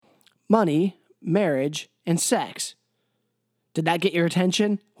money, marriage, and sex. Did that get your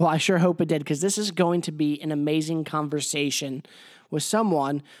attention? Well, I sure hope it did, because this is going to be an amazing conversation with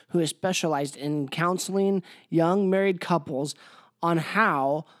someone who is specialized in counseling young married couples on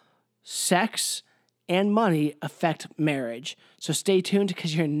how sex and money affect marriage. So stay tuned,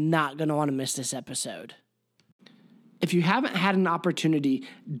 because you're not going to want to miss this episode. If you haven't had an opportunity,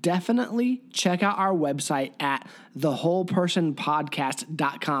 definitely check out our website at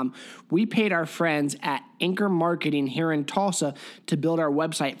thewholepersonpodcast.com. We paid our friends at Anchor Marketing here in Tulsa to build our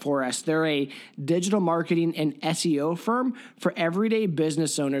website for us. They're a digital marketing and SEO firm for everyday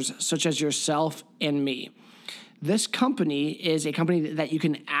business owners such as yourself and me. This company is a company that you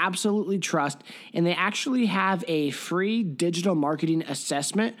can absolutely trust, and they actually have a free digital marketing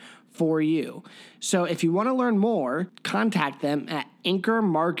assessment for you. So if you want to learn more, contact them at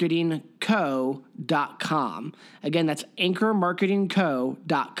anchormarketingco.com. Again, that's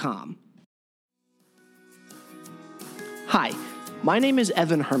anchormarketingco.com. Hi, my name is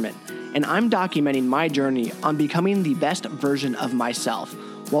Evan Herman, and I'm documenting my journey on becoming the best version of myself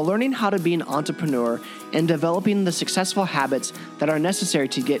while learning how to be an entrepreneur and developing the successful habits that are necessary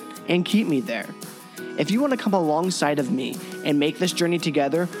to get and keep me there. If you want to come alongside of me and make this journey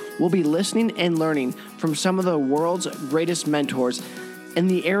together, we'll be listening and learning from some of the world's greatest mentors in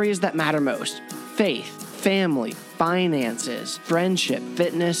the areas that matter most: faith, family, finances, friendship,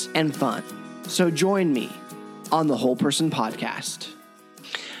 fitness, and fun. So join me on the Whole Person Podcast.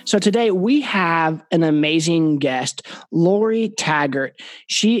 So today we have an amazing guest, Laura Taggart.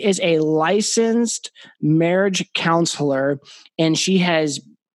 She is a licensed marriage counselor, and she has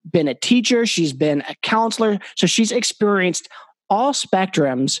been a teacher. She's been a counselor. So she's experienced all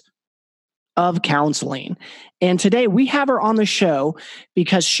spectrums of counseling. And today we have her on the show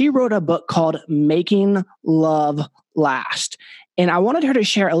because she wrote a book called Making Love Last. And I wanted her to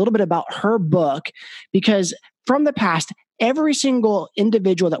share a little bit about her book, because from the past, every single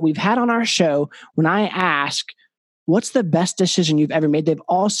individual that we've had on our show, when I ask, what's the best decision you've ever made, they've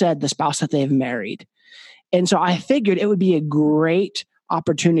all said the spouse that they've married. And so I figured it would be a great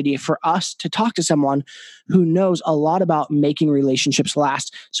opportunity for us to talk to someone who knows a lot about making relationships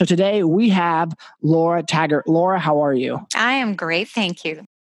last. So today we have Laura Taggart. Laura, how are you? I am great. Thank you.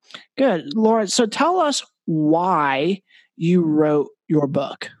 Good. Laura, so tell us why you wrote your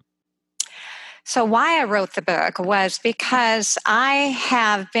book. So why I wrote the book was because I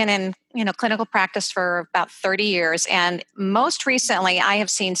have been in clinical practice for about 30 years. And most recently, I have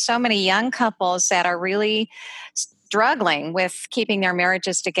seen so many young couples that are really struggling with keeping their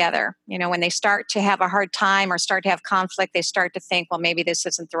marriages together. When they start to have a hard time or start to have conflict, they start to think, well, maybe this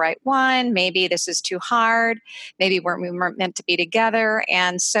isn't the right one. Maybe this is too hard. Maybe we weren't meant to be together.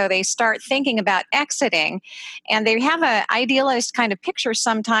 And so they start thinking about exiting. And they have an idealized kind of picture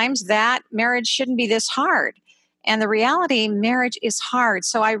sometimes that marriage shouldn't be this hard. And the reality, marriage is hard.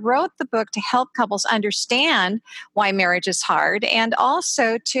 So I wrote the book to help couples understand why marriage is hard, and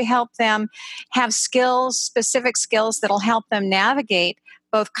also to help them have skills, specific skills that'll help them navigate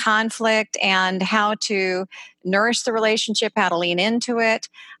both conflict and how to nourish the relationship, how to lean into it.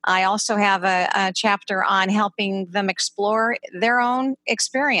 I also have a chapter on helping them explore their own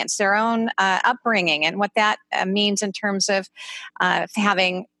experience, their own upbringing, and what that means in terms of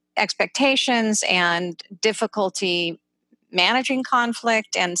having expectations and difficulty managing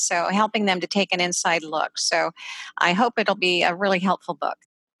conflict, and so helping them to take an inside look. So I hope it'll be a really helpful book.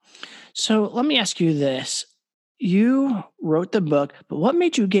 So let me ask you this. You wrote the book, but what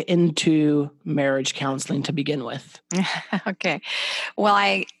made you get into marriage counseling to begin with? Okay. Well,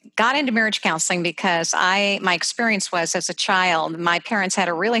 I got into marriage counseling because my experience was, as a child, my parents had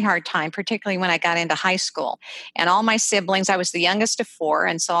a really hard time, particularly when I got into high school. And all my siblings, I was the youngest of four,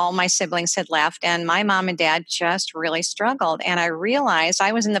 and so all my siblings had left, and my mom and dad just really struggled. And I realized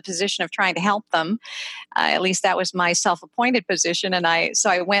I was in the position of trying to help them. At least that was my self-appointed position. And I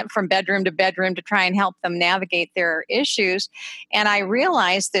went from bedroom to bedroom to try and help them navigate their issues. And I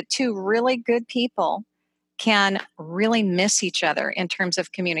realized that two really good people can really miss each other in terms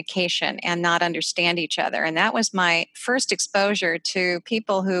of communication and not understand each other. And that was my first exposure to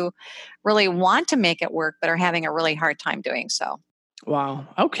people who really want to make it work, but are having a really hard time doing so. Wow.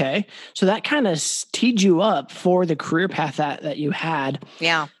 Okay. So that kind of teed you up for the career path that you had.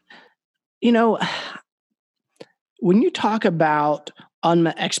 Yeah. When you talk about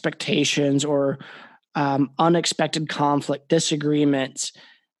unmet expectations or unexpected conflict, disagreements,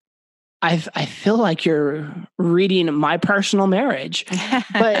 I feel like you're reading my personal marriage.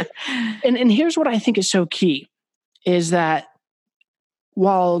 But and here's what I think is so key is that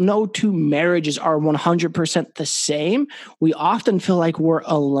while no two marriages are 100% the same, we often feel like we're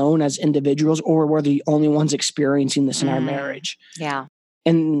alone as individuals, or we're the only ones experiencing this in our marriage. Yeah.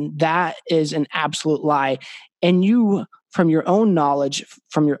 And that is an absolute lie. And you, from your own knowledge,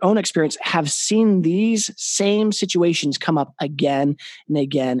 from your own experience, have seen these same situations come up again and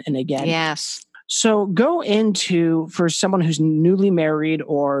again and again. Yes. So go into, for someone who's newly married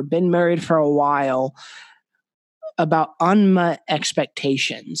or been married for a while, about unmet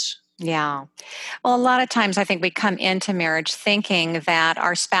expectations. Yeah. Well, a lot of times I think we come into marriage thinking that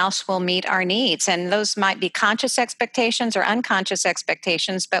our spouse will meet our needs, and those might be conscious expectations or unconscious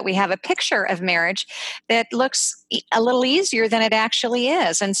expectations, but we have a picture of marriage that looks a little easier than it actually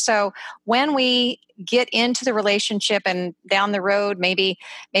is. And so when we get into the relationship and down the road, maybe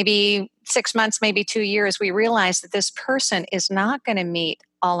 6 months, maybe 2 years, we realize that this person is not going to meet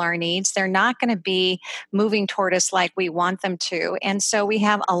all our needs. They're not going to be moving toward us like we want them to. And so we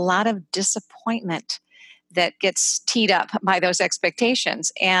have a lot of disappointment that gets teed up by those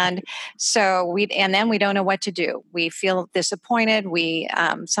expectations. And then we don't know what to do. We feel disappointed. We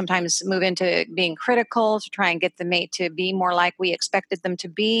sometimes move into being critical to try and get the mate to be more like we expected them to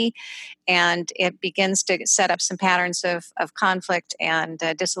be. And it begins to set up some patterns of conflict and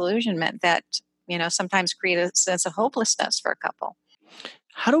disillusionment that, sometimes create a sense of hopelessness for a couple.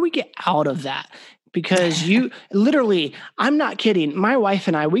 How do we get out of that? Because you literally, I'm not kidding. My wife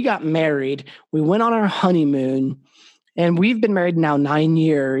and I, we got married. We went on our honeymoon, and we've been married now 9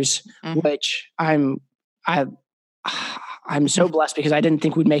 years, which I'm so blessed, because I didn't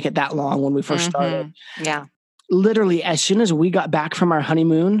think we'd make it that long when we first started. Yeah. Literally, as soon as we got back from our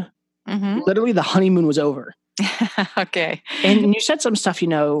honeymoon, literally the honeymoon was over. Okay. And you said some stuff,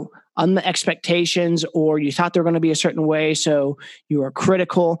 on the expectations, or you thought they were going to be a certain way, so you were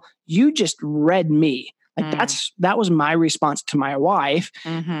critical. You just read me. Like that was my response to my wife.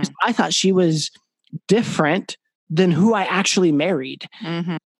 I thought she was different than who I actually married.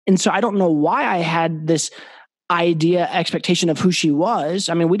 And so I don't know why I had this expectation of who she was.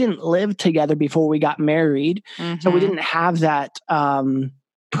 I mean, we didn't live together before we got married. So we didn't have that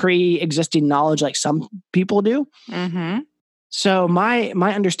pre-existing knowledge like some people do. So my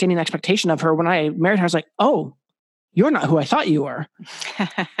understanding and expectation of her when I married her, I was like, oh, you're not who I thought you were.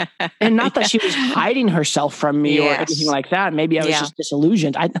 And not that she was hiding herself from me or anything like that. Maybe I was just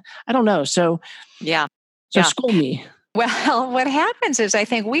disillusioned. I don't know. So school me. Well, what happens is I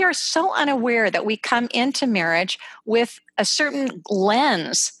think we are so unaware that we come into marriage with a certain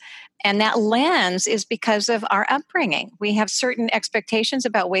lens. And that lens is because of our upbringing. We have certain expectations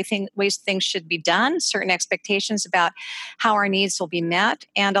about ways things should be done, certain expectations about how our needs will be met.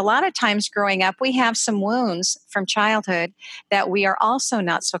 And a lot of times growing up, we have some wounds from childhood that we are also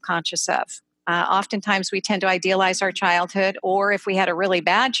not so conscious of. Oftentimes we tend to idealize our childhood, or if we had a really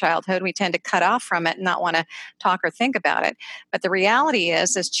bad childhood, we tend to cut off from it and not want to talk or think about it. But the reality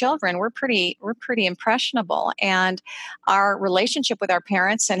is, as children, we're pretty impressionable, and our relationship with our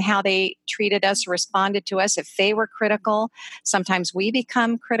parents and how they treated us, responded to us, if they were critical, sometimes we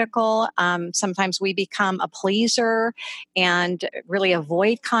become critical. Sometimes we become a pleaser and really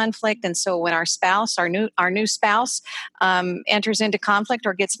avoid conflict. And so when our new spouse enters into conflict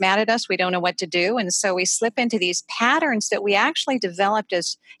or gets mad at us, we don't know what to do. And so we slip into these patterns that we actually developed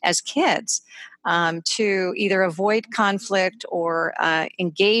as kids, to either avoid conflict or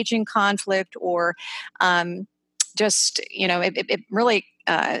engage in conflict, or it really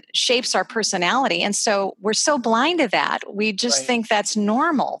shapes our personality. And so we're so blind to that. We just think that's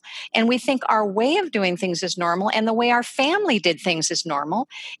normal. And we think our way of doing things is normal, and the way our family did things is normal.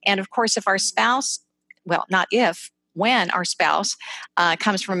 And of course, if our spouse, well, not if, when our spouse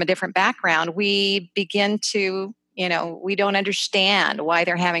comes from a different background, we begin to, we don't understand why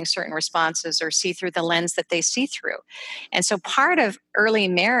they're having certain responses or see through the lens that they see through. And so part of early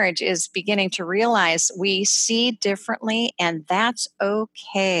marriage is beginning to realize we see differently, and that's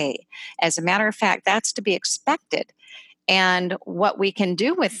okay. As a matter of fact, that's to be expected. And what we can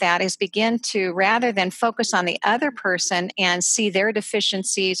do with that is begin to, rather than focus on the other person and see their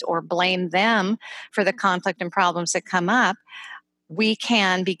deficiencies or blame them for the conflict and problems that come up, we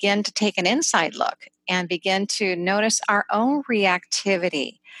can begin to take an inside look and begin to notice our own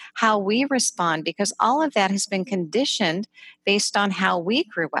reactivity, how we respond, because all of that has been conditioned based on how we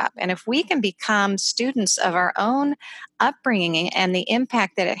grew up. And if we can become students of our own upbringing and the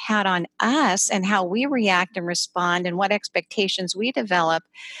impact that it had on us and how we react and respond and what expectations we develop,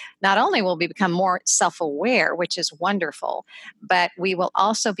 not only will we become more self-aware, which is wonderful, but we will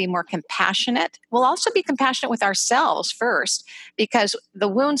also be more compassionate. We'll also be compassionate with ourselves first, because the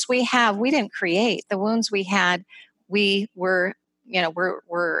wounds we have, we didn't create. The wounds we had, we were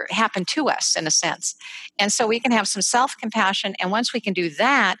we're happened to us in a sense. And so we can have some self-compassion, and once we can do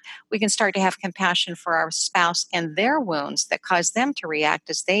that, we can start to have compassion for our spouse and their wounds that cause them to react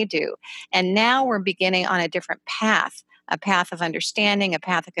as they do. And now we're beginning on a different path, a path of understanding, a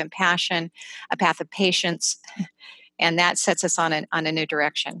path of compassion, a path of patience, and that sets us on a new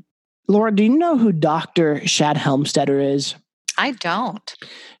direction. Laura, do you know who Dr. Shad Helmstetter is? I don't.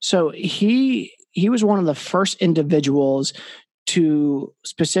 So he was one of the first individuals to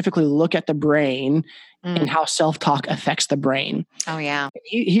specifically look at the brain and how self-talk affects the brain. Oh, yeah.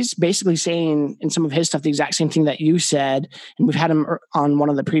 He's basically saying in some of his stuff the exact same thing that you said, and we've had him on one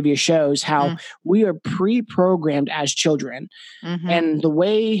of the previous shows, how we are pre-programmed as children. And the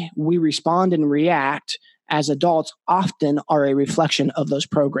way we respond and react as adults often are a reflection of those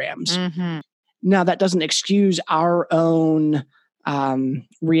programs. Now, that doesn't excuse our own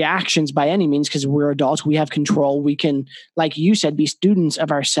reactions by any means, because we're adults, we have control. We can, like you said, be students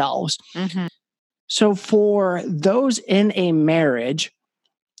of ourselves. So for those in a marriage,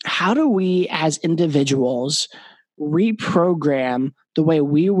 how do we as individuals reprogram the way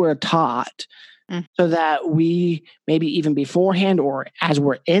we were taught so that we maybe even beforehand or as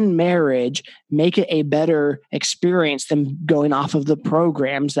we're in marriage, make it a better experience than going off of the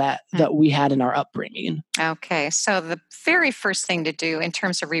programs that we had in our upbringing? Okay, so the very first thing to do in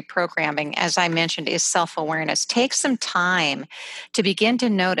terms of reprogramming, as I mentioned, is self-awareness. Take some time to begin to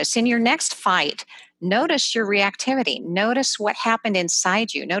notice in your next fight. Notice your reactivity. Notice what happened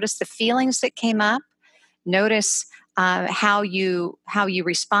inside you. Notice the feelings that came up. Notice how you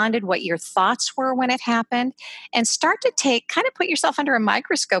responded, what your thoughts were when it happened, and start to put yourself under a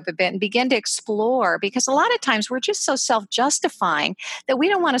microscope a bit and begin to explore, because a lot of times we're just so self-justifying that we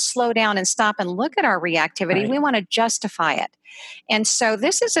don't want to slow down and stop and look at our reactivity. We want to justify it. And so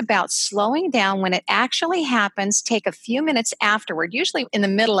this is about slowing down when it actually happens. Take a few minutes afterward. Usually in the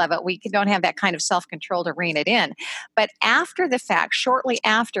middle of it, we don't have that kind of self-control to rein it in. But after the fact, shortly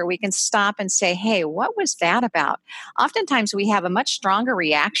after, we can stop and say, hey, what was that about? Oftentimes we have a much stronger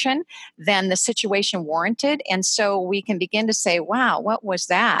reaction than the situation warranted. And so we can begin to say, wow, what was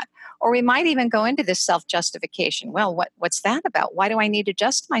that? Or we might even go into this self-justification. Well, what's that about? Why do I need to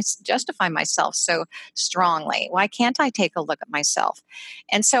justify myself so strongly? Why can't I take a look at myself?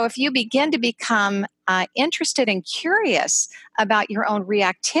 And so if you begin to become interested and curious about your own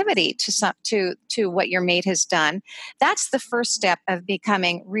reactivity to what your mate has done, that's the first step of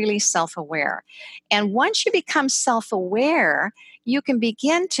becoming really self-aware. And once you become self-aware, you can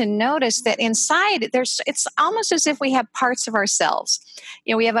begin to notice that inside it's almost as if we have parts of ourselves.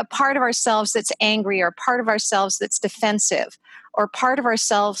 We have a part of ourselves that's angry, or a part of ourselves that's defensive, or part of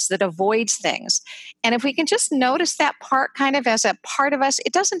ourselves that avoids things. And if we can just notice that part kind of as a part of us,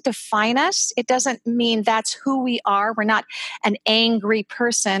 it doesn't define us. It doesn't mean that's who we are. We're not an angry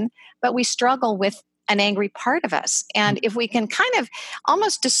person, but we struggle with an angry part of us. And if we can kind of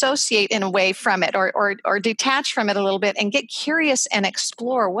almost dissociate in a way from it, or detach from it a little bit and get curious and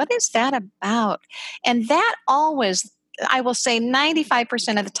explore, what is that about? And that always, I will say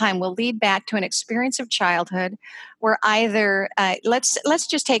 95% of the time, will lead back to an experience of childhood where either, let's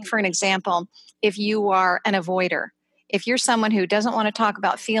just take for an example, if you are an avoider, if you're someone who doesn't want to talk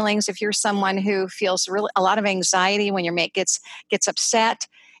about feelings, if you're someone who feels really a lot of anxiety when your mate gets upset,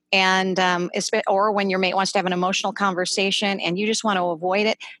 and or when your mate wants to have an emotional conversation and you just want to avoid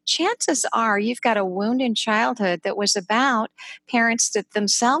it, chances are you've got a wound in childhood that was about parents that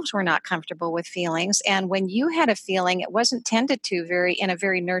themselves were not comfortable with feelings. And when you had a feeling, it wasn't tended to in a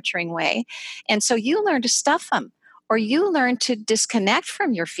very nurturing way. And so you learn to stuff them, or you learn to disconnect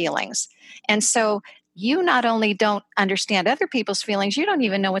from your feelings. And so you not only don't understand other people's feelings, you don't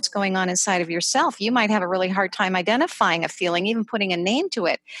even know what's going on inside of yourself. You might have a really hard time identifying a feeling, even putting a name to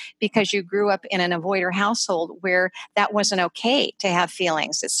it, because you grew up in an avoider household where that wasn't okay to have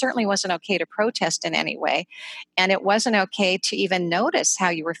feelings. It certainly wasn't okay to protest in any way. And it wasn't okay to even notice how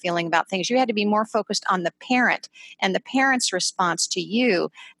you were feeling about things. You had to be more focused on the parent and the parent's response to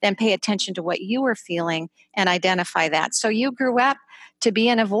you than pay attention to what you were feeling and identify that. So you grew up to be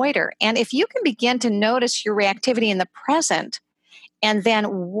an avoider. And if you can begin to notice your reactivity in the present, and then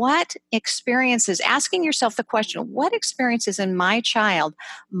what experiences, asking yourself the question, what experiences in my child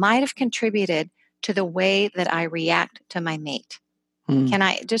might have contributed to the way that I react to my mate? Can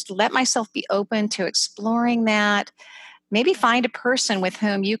I just let myself be open to exploring that, maybe find a person with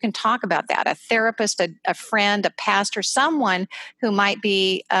whom you can talk about that, a therapist, a friend, a pastor, someone who might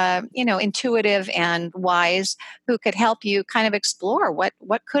be, intuitive and wise, who could help you kind of explore what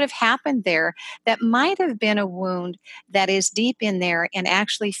could have happened there that might have been a wound that is deep in there and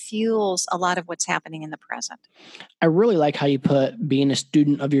actually fuels a lot of what's happening in the present. I really like how you put being a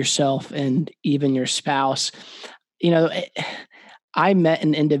student of yourself and even your spouse. You know, I met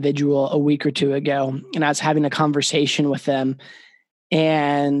an individual a week or two ago, and I was having a conversation with them.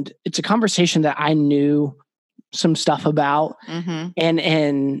 And it's a conversation that I knew some stuff about. Mm-hmm. And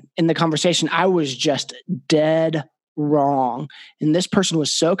in the conversation, I was just dead wrong. And this person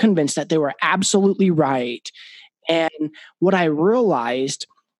was so convinced that they were absolutely right. And what I realized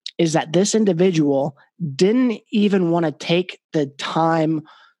is that this individual didn't even want to take the time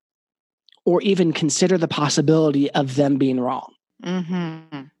or even consider the possibility of them being wrong.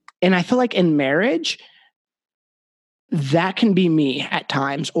 Mm-hmm. And I feel like in marriage, that can be me at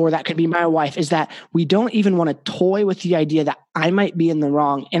times, or that could be my wife, is that we don't even want to toy with the idea that I might be in the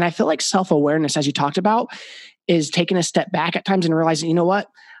wrong. And I feel like self-awareness, as you talked about, is taking a step back at times and realizing, you know what?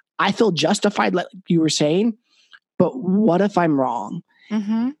 I feel justified, like you were saying, but what if I'm wrong?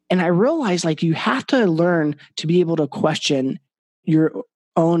 Mm-hmm. And I realized like you have to learn to be able to question your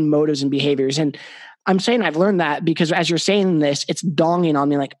own motives and behaviors. And I'm saying I've learned that because as you're saying this, it's dawning on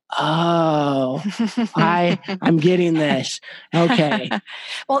me like, oh, I'm getting this. Okay.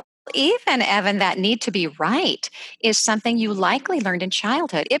 Well, even Evan, that need to be right is something you likely learned in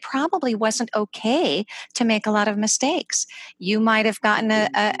childhood. It probably wasn't okay to make a lot of mistakes. You might have gotten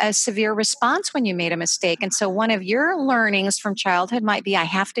a severe response when you made a mistake. And so one of your learnings from childhood might be, I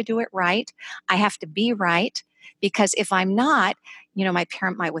have to do it right. I have to be right. Because if I'm not, my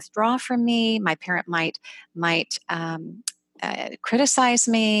parent might withdraw from me. My parent might criticize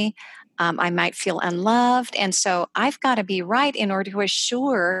me. I might feel unloved. And so I've got to be right in order to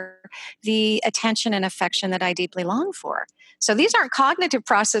assure the attention and affection that I deeply long for. So these aren't cognitive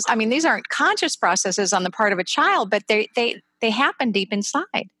processes. I mean, these aren't conscious processes on the part of a child, but they happen deep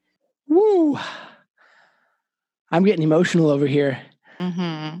inside. Woo. I'm getting emotional over here.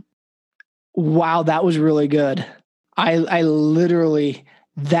 Mm-hmm. Wow, that was really good. I literally,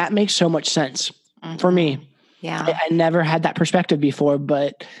 that makes so much sense for me. Yeah. I never had that perspective before,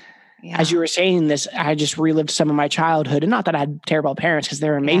 but as you were saying this, I just relived some of my childhood. And not that I had terrible parents because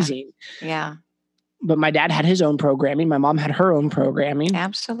they're amazing. Yeah. But my dad had his own programming. My mom had her own programming.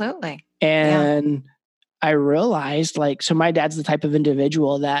 Absolutely. And I realized so my dad's the type of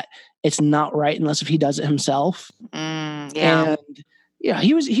individual that it's not right unless if he does it himself. And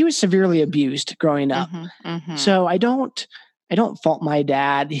he was severely abused growing up. So I don't fault my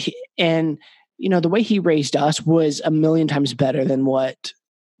dad. And the way he raised us was a million times better than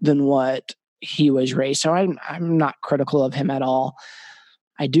what he was raised. So I'm not critical of him at all.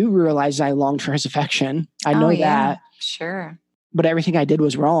 I do realize I longed for his affection. I know that. Sure. But everything I did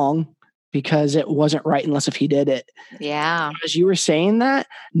was wrong because it wasn't right unless if he did it. Yeah. As you were saying that,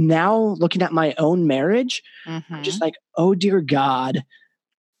 now looking at my own marriage, I'm just like, oh dear God,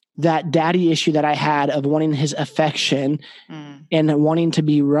 that daddy issue that I had of wanting his affection and wanting to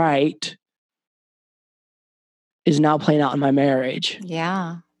be right is now playing out in my marriage.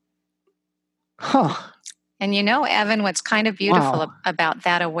 Yeah. Huh. And Evan, what's kind of beautiful about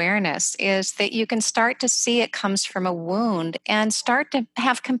that awareness is that you can start to see it comes from a wound and start to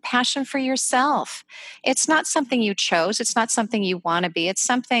have compassion for yourself. It's not something you chose. It's not something you want to be. It's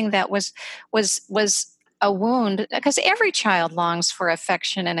something that was a wound, because every child longs for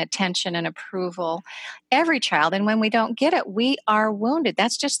affection and attention and approval. Every child. And when we don't get it, we are wounded.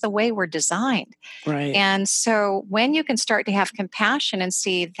 That's just the way we're designed. Right. And so when you can start to have compassion and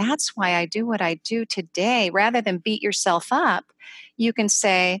see, that's why I do what I do today, rather than beat yourself up, you can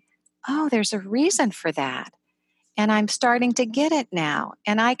say, oh, there's a reason for that. And I'm starting to get it now.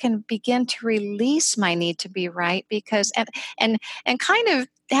 And I can begin to release my need to be right because and kind of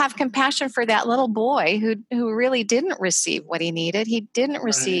have compassion for that little boy who really didn't receive what he needed. He didn't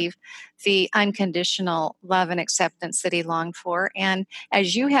receive the unconditional love and acceptance that he longed for. And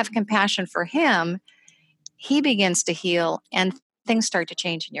as you have compassion for him, he begins to heal and things start to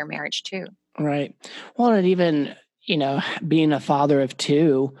change in your marriage too. Right. Well, and even, being a father of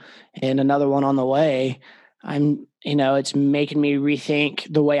two and another one on the way, it's making me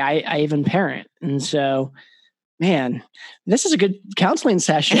rethink the way I even parent. And so, man, this is a good counseling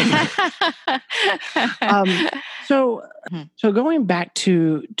session. So going back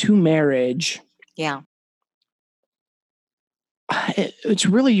to marriage. Yeah. It's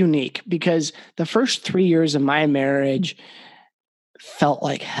really unique because the first 3 years of my marriage felt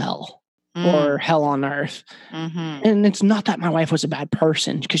like hell. or hell on earth. Mm-hmm. And it's not that my wife was a bad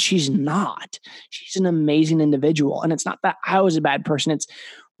person, because she's not. She's an amazing individual. And it's not that I was a bad person. It's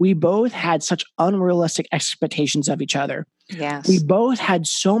we both had such unrealistic expectations of each other. Yes. We both had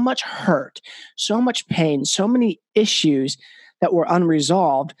so much hurt, so much pain, so many issues that were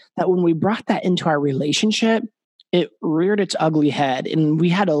unresolved, that when we brought that into our relationship, it reared its ugly head. And we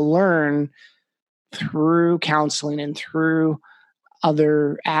had to learn through counseling and through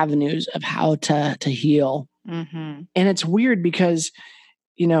other avenues of how to heal. Mm-hmm. And it's weird because,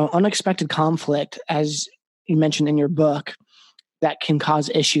 unexpected conflict, as you mentioned in your book, that can cause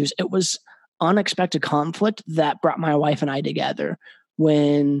issues. It was unexpected conflict that brought my wife and I together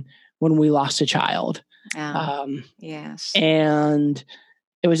when we lost a child. Yes. And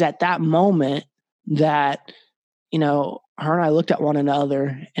it was at that moment that, her and I looked at one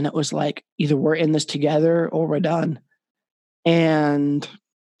another, and it was like, either we're in this together or we're done. And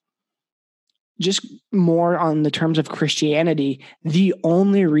just more on the terms of Christianity, the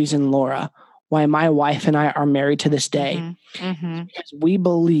only reason, Laura, why my wife and I are married to this day is because we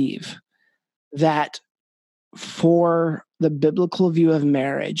believe that for the biblical view of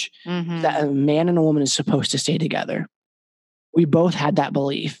marriage, that a man and a woman is supposed to stay together. We both had that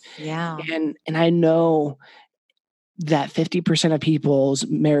belief. Yeah. And I know that 50% of people's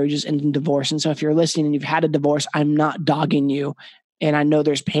marriages end in divorce. And so if you're listening and you've had a divorce, I'm not dogging you. And I know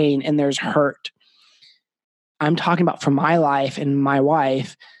there's pain and there's hurt. I'm talking about for my life and my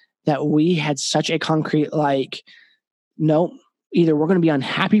wife, that we had such a concrete, nope, either we're going to be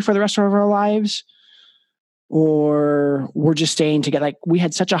unhappy for the rest of our lives, or we're just staying together. Like, we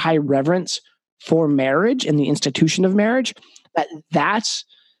had such a high reverence for marriage and the institution of marriage that's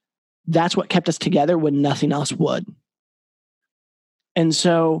what kept us together when nothing else would. And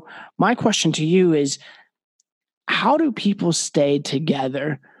so my question to you is, how do people stay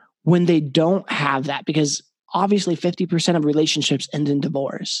together when they don't have that? Because obviously 50% of relationships end in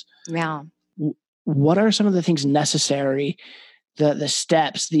divorce. Yeah. What are some of the things necessary, the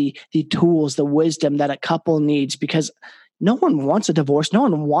steps, the tools, the wisdom that a couple needs? Because no one wants a divorce. No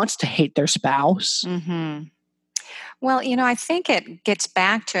one wants to hate their spouse. Mm-hmm. Well, I think it gets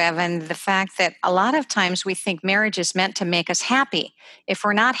back to, Evan, the fact that a lot of times we think marriage is meant to make us happy. If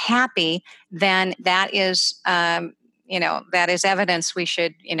we're not happy, then that is, that is evidence we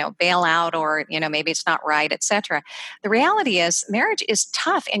should, bail out, or, maybe it's not right, etc. The reality is marriage is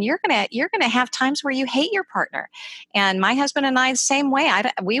tough, and you're gonna have times where you hate your partner. And my husband and I, the same way.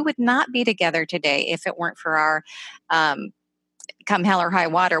 We would not be together today if it weren't for our come hell or high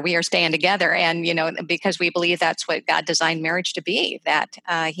water, we are staying together. And, because we believe that's what God designed marriage to be, that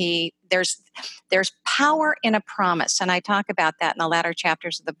there's power in a promise. And I talk about that in the latter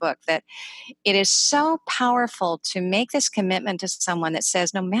chapters of the book, that it is so powerful to make this commitment to someone that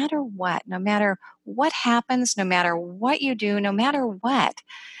says, no matter what happens, no matter what you do, no matter what,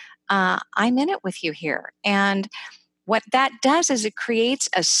 I'm in it with you here. And what that does is it creates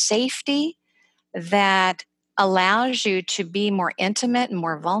a safety that allows you to be more intimate and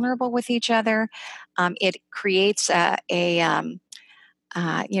more vulnerable with each other. It creates a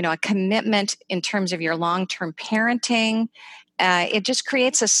commitment in terms of your long-term parenting. It just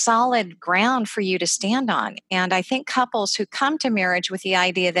creates a solid ground for you to stand on. And I think couples who come to marriage with the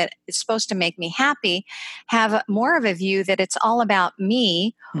idea that it's supposed to make me happy have more of a view that it's all about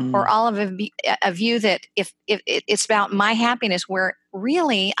me, or all of a view that if it's about my happiness, where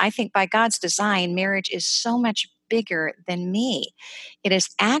really, I think by God's design, marriage is so much bigger than me. It is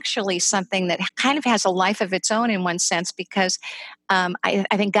actually something that kind of has a life of its own in one sense, because I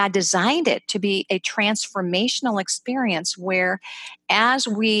think God designed it to be a transformational experience where, as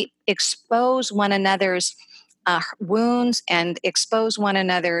we expose one another's wounds, and expose one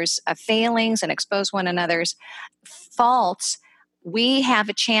another's failings, and expose one another's faults, we have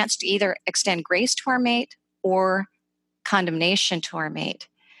a chance to either extend grace to our mate or condemnation to our mate.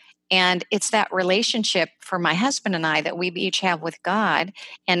 And it's that relationship for my husband and I that we each have with God,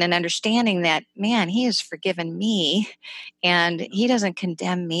 and an understanding that, man, He has forgiven me and He doesn't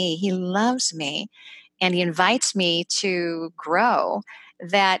condemn me. He loves me and He invites me to grow.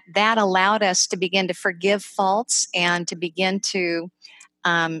 That allowed us to begin to forgive faults and to begin to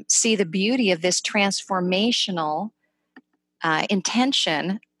see the beauty of this transformational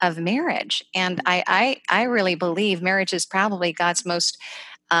intention of marriage. And I really believe marriage is probably God's most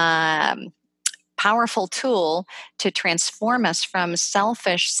powerful tool to transform us from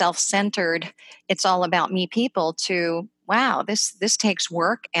selfish, self-centered, it's all about me people, to, wow, this takes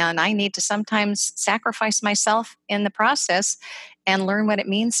work, and I need to sometimes sacrifice myself in the process and learn what it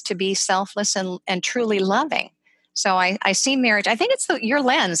means to be selfless and truly loving. So I see marriage. I think it's your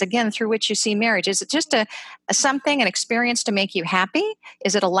lens, again, through which you see marriage. Is it just a something, an experience to make you happy?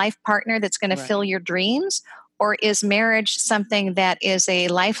 Is it a life partner that's going to fill Right. your dreams? Or is marriage something that is a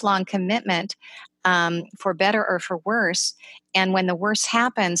lifelong commitment, for better or for worse? And when the worst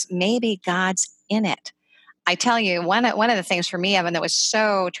happens, maybe God's in it. I tell you, one of the things for me, Evan, that was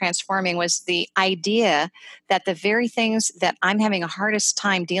so transforming was the idea that the very things that I'm having a hardest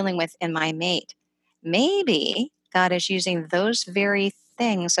time dealing with in my mate, maybe God is using those very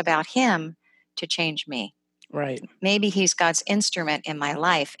things about him to change me. Right. Maybe he's God's instrument in my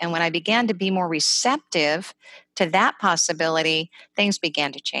life. And when I began to be more receptive to that possibility, things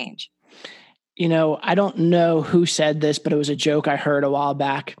began to change. I don't know who said this, but it was a joke I heard a while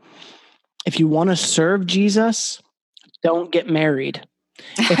back. If you want to serve Jesus, don't get married.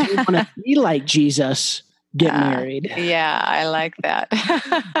 If you want to be like Jesus, get married. Yeah, I like that.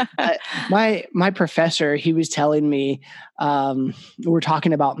 My professor, he was telling me, we're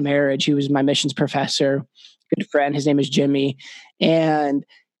talking about marriage. He was my missions professor, good friend. His name is Jimmy. And,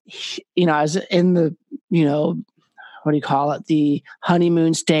 I was in the, what do you call it? The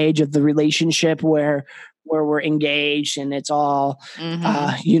honeymoon stage of the relationship where we're engaged and it's all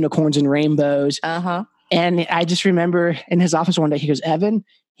unicorns and rainbows. Uh-huh. And I just remember in his office one day, he goes, Evan,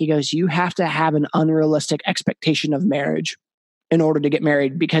 you have to have an unrealistic expectation of marriage in order to get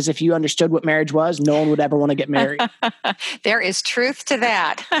married. Because if you understood what marriage was, no one would ever want to get married. There is truth to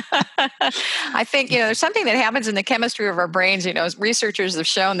that. I think, there's something that happens in the chemistry of our brains. Researchers have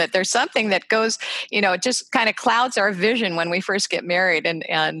shown that there's something that goes, it just kind of clouds our vision when we first get married.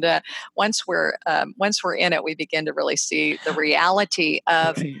 And once we're in it, we begin to really see the reality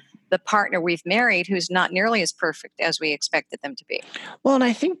of the partner we've married who's not nearly as perfect as we expected them to be. Well, and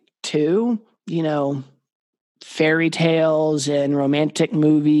I think too, fairy tales and romantic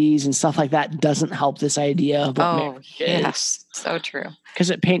movies and stuff like that doesn't help this idea of what marriage is. Yes, so true. Because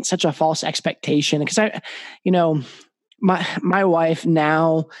it paints such a false expectation. Because my wife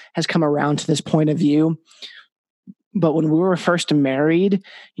now has come around to this point of view. But when we were first married,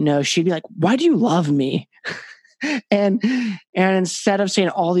 she'd be like, "Why do you love me?" and instead of saying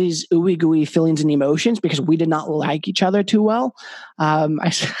all these ooey gooey feelings and emotions because we did not like each other too well, I'm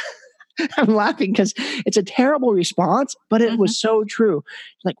laughing because it's a terrible response, but it was so true.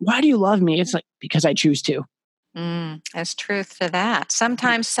 Like, why do you love me? It's like, because I choose to. There's truth to that.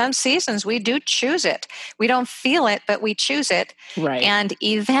 Sometimes, some seasons, we do choose it. We don't feel it, but we choose it. Right. And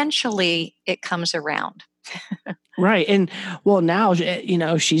eventually it comes around. Right. And well, now,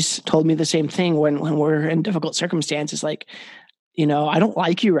 she's told me the same thing when we're in difficult circumstances. Like, I don't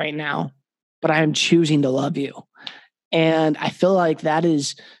like you right now, but I am choosing to love you. And I feel like that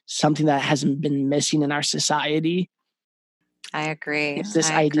is something that hasn't been missing in our society. I agree. It's this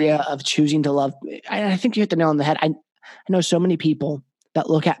idea of choosing to love. I think you hit the nail on the head. I know so many people that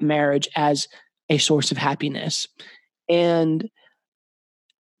look at marriage as a source of happiness. And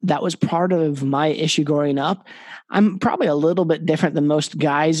that was part of my issue growing up. I'm probably a little bit different than most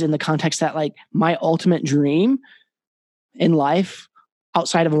guys in the context that, like, my ultimate dream in life,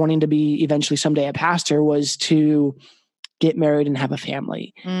 outside of wanting to be eventually someday a pastor, was to get married and have a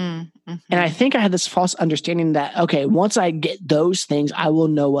family. And I think I had this false understanding that, okay, once I get those things, I will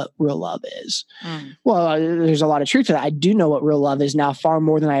know what real love is. Well, there's a lot of truth to that. I do know what real love is now, far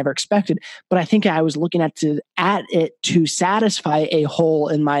more than I ever expected. But I think I was looking at it to satisfy a hole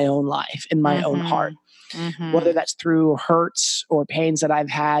in my own life, in my own heart, whether that's through hurts or pains that I've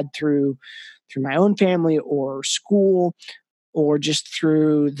had through my own family or school, or just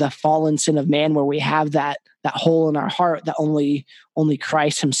through the fallen sin of man, where we have that hole in our heart that only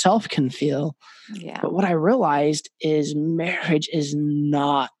Christ himself can fill. Yeah. But what I realized is marriage is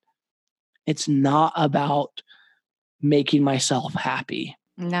it's not about making myself happy.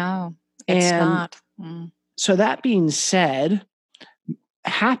 No, it's not. So that being said,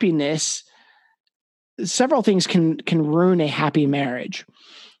 happiness, several things can ruin a happy marriage.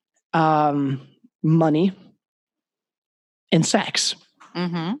 Money and sex.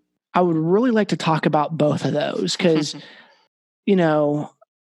 I would really like to talk about both of those because, man,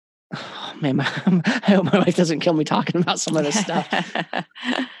 I hope my wife doesn't kill me talking about some of this stuff.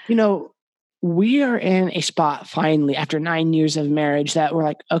 We are in a spot finally after 9 years of marriage that we're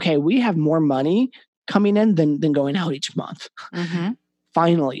like, okay, we have more money coming in than going out each month.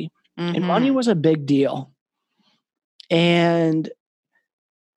 Finally. And money was a big deal. And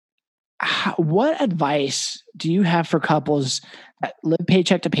what advice do you have for couples that live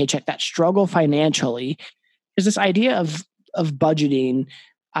paycheck to paycheck, that struggle financially? Is this idea of budgeting,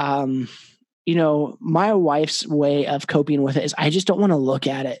 my wife's way of coping with it is I just don't want to look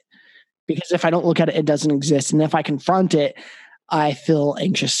at it because if I don't look at it, it doesn't exist. And if I confront it, I feel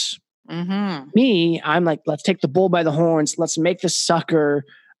anxious. Me, I'm like, let's take the bull by the horns. Let's make this sucker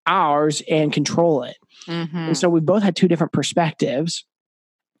ours and control it. And so we both had two different perspectives.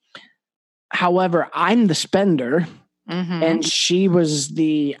 However, I'm the spender and she was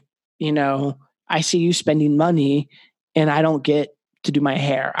the, I see you spending money and I don't get to do my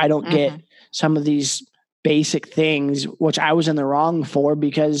hair. I don't get some of these basic things, which I was in the wrong for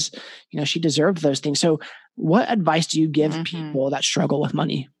because, she deserved those things. So what advice do you give people that struggle with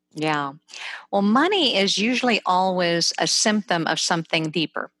money? Yeah. Well, money is usually always a symptom of something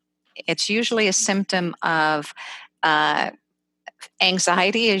deeper. It's usually a symptom of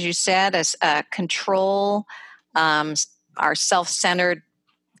anxiety, as you said, as control, our self-centered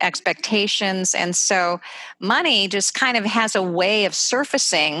expectations. And so money just kind of has a way of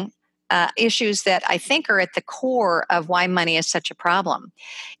surfacing issues that I think are at the core of why money is such a problem.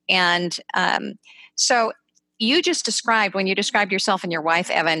 And so you just described, when you described yourself and your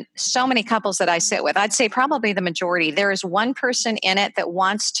wife, Evan, so many couples that I sit with, I'd say probably the majority, there is one person in it that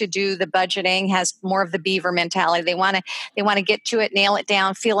wants to do the budgeting, has more of the beaver mentality. They want to get to it, nail it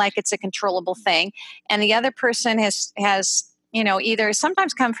down, feel like it's a controllable thing. And the other person has either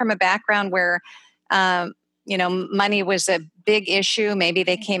sometimes come from a background where money was a big issue. Maybe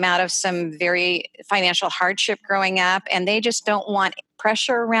they came out of some very financial hardship growing up, and they just don't want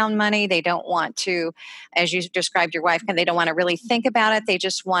pressure around money. They don't want to, as you described your wife, and they don't want to really think about it. They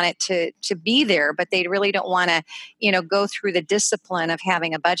just want it to be there, but they really don't want to, go through the discipline of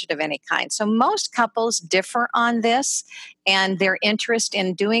having a budget of any kind. So most couples differ on this, and their interest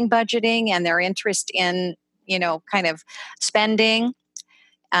in doing budgeting and their interest in, kind of spending.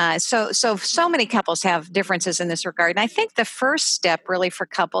 So many couples have differences in this regard. And I think the first step really for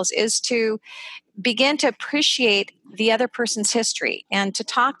couples is to begin to appreciate the other person's history and to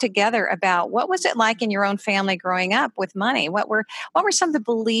talk together about what was it like in your own family growing up with money? What were some of the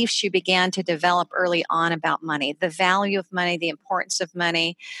beliefs you began to develop early on about money, the value of money, the importance of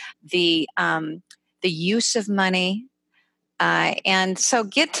money, the use of money? And so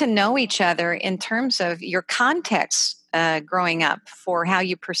get to know each other in terms of your context growing up for how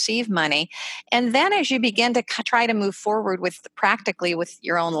you perceive money. And then as you begin to try to move forward practically with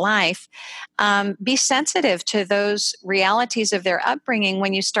your own life, be sensitive to those realities of their upbringing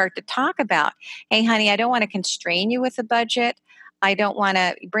when you start to talk about, hey, honey, I don't want to constrain you with a budget. I don't want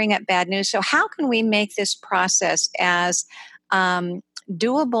to bring up bad news. So how can we make this process as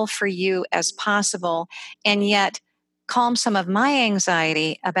doable for you as possible, and yet calm some of my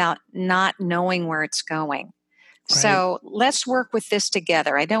anxiety about not knowing where it's going? Right. So let's work with this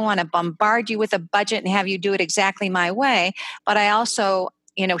together. I don't want to bombard you with a budget and have you do it exactly my way, but I also,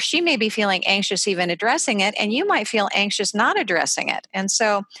 she may be feeling anxious even addressing it, and you might feel anxious not addressing it. And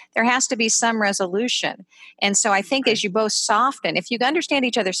so there has to be some resolution. And so I think as you both soften, if you understand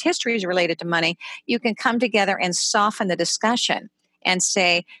each other's histories related to money, you can come together and soften the discussion and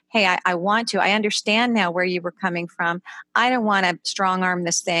say, hey, I understand now where you were coming from. I don't want to strong arm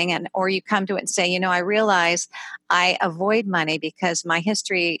this thing. Or you come to it and say, I realize I avoid money because my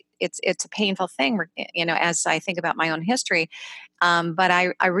history, it's a painful thing, as I think about my own history. But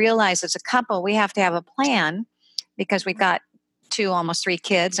I realize as a couple, we have to have a plan because we've got almost 3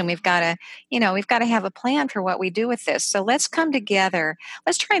 kids, and we've got to have a plan for what we do with this. So let's come together.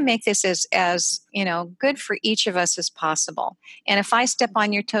 Let's try and make this as good for each of us as possible. And if I step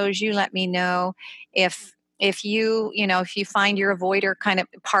on your toes, you let me know. If you find your avoider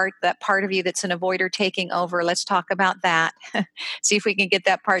that part of you that's an avoider taking over, let's talk about that. See if we can get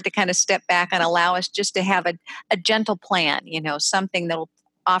that part to kind of step back and allow us just to have a gentle plan, something that'll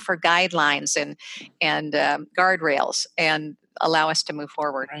offer guidelines and guardrails and allow us to move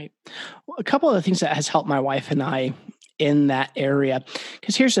forward. Right. Well, a couple of the things that has helped my wife and I in that area,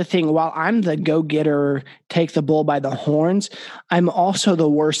 because here's the thing, while I'm the go-getter, take the bull by the horns, I'm also the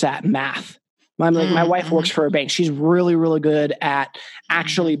worst at math. My wife works for a bank. She's really, really good at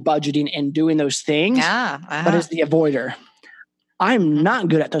actually budgeting and doing those things, but is the avoider. I'm not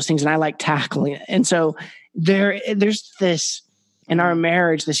good at those things, and I like tackling it. And so there's this in our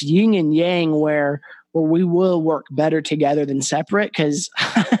marriage, this yin and yang where we will work better together than separate. Because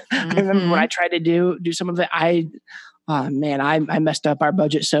I remember when I tried to do some of it, I messed up our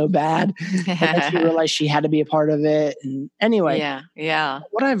budget so bad. And then she realized she had to be a part of it. And anyway,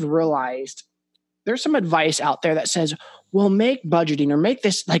 what I've realized, there's some advice out there that says, well, make budgeting or make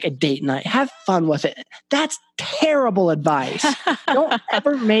this like a date night. Have fun with it. That's terrible advice. Don't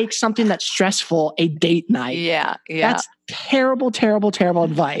ever make something that's stressful a date night. Yeah. That's terrible, terrible, terrible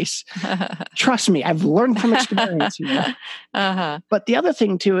advice. Trust me, I've learned from experience. But the other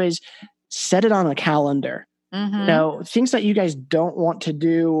thing too is set it on a calendar. Things that you guys don't want to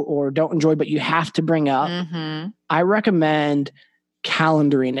do or don't enjoy, but you have to bring up. I recommend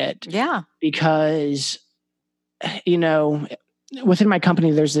calendaring it. Yeah. Because, within my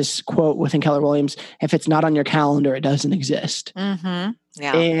company, there's this quote within Keller Williams: if it's not on your calendar, it doesn't exist. Yeah.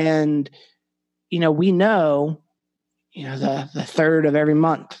 And, we know, the 3rd of every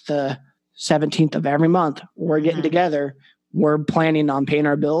month, the 17th of every month, we're getting together. We're planning on paying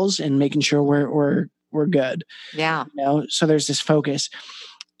our bills and making sure we're good. Yeah. So there's this focus.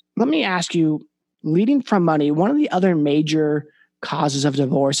 Let me ask you, leading from money, one of the other major causes of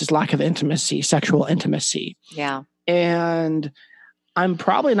divorce is lack of intimacy, sexual intimacy. Yeah. And I'm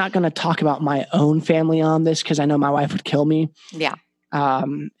probably not going to talk about my own family on this because I know my wife would kill me. Yeah.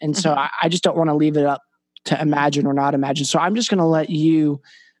 And so I just don't want to leave it up to imagine or not imagine. So I'm just going to let you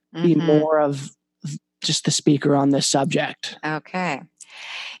be more of just the speaker on this subject. Okay.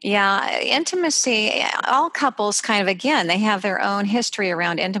 Yeah, intimacy, all couples kind of, again, they have their own history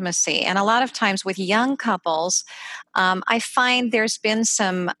around intimacy. And a lot of times with young couples, I find there's been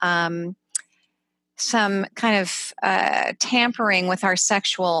some kind of tampering with our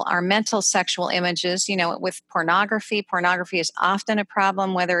mental sexual images, with pornography. Pornography is often a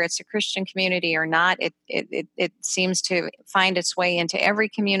problem, whether it's a Christian community or not. It seems to find its way into every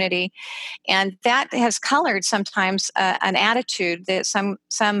community. And that has colored sometimes an attitude that some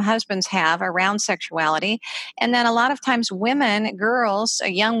husbands have around sexuality. And then a lot of times girls,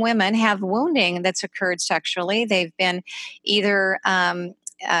 young women have wounding that's occurred sexually. They've been either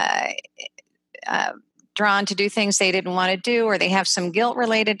drawn to do things they didn't want to do, or they have some guilt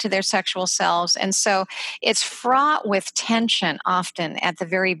related to their sexual selves. And so it's fraught with tension often at the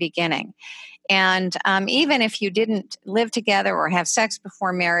very beginning. And even if you didn't live together or have sex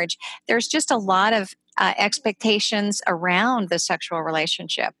before marriage, there's just a lot of expectations around the sexual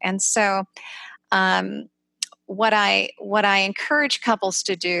relationship. And so what I encourage couples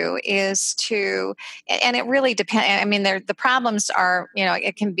to do is and it really depends. I mean, the problems are,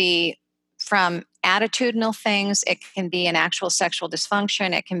 it can be from attitudinal things. It can be an actual sexual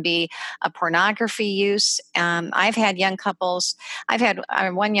dysfunction. It can be a pornography use. I've had young couples. I've had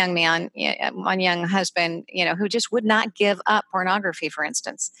one young man, one young husband, who just would not give up pornography, for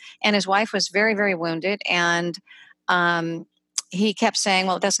instance. And his wife was very, very wounded. And he kept saying,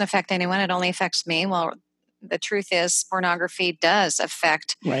 well, it doesn't affect anyone. It only affects me. Well, the truth is pornography does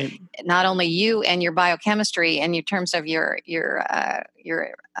affect not only you and your biochemistry and in terms of your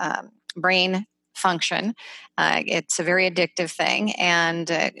brain function. It's a very addictive thing. And,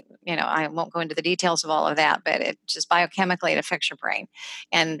 I won't go into the details of all of that, but it just biochemically, it affects your brain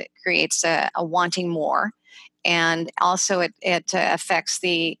and creates a wanting more. And also it affects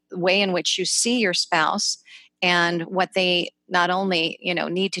the way in which you see your spouse and what they not only,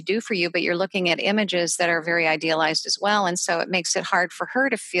 need to do for you, but you're looking at images that are very idealized as well. And so it makes it hard for her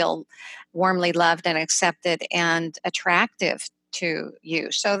to feel warmly loved and accepted and attractive to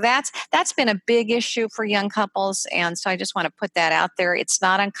you. So that's been a big issue for young couples. And so I just want to put that out there. It's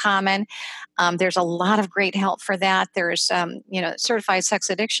not uncommon. There's a lot of great help for that. There's, certified sex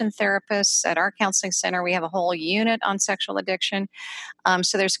addiction therapists at our counseling center. We have a whole unit on sexual addiction.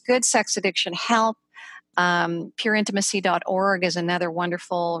 So there's good sex addiction help. Pureintimacy.org is another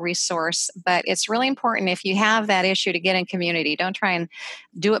wonderful resource, but it's really important if you have that issue to get in community. Don't try and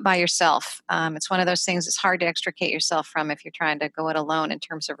do it by yourself. It's one of those things that's hard to extricate yourself from if you're trying to go it alone in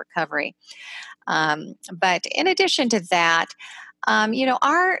terms of recovery. But in addition to that,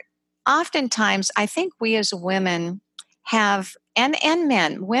 oftentimes I think we as women have men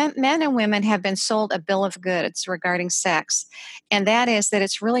and women have been sold a bill of goods regarding sex. And that is that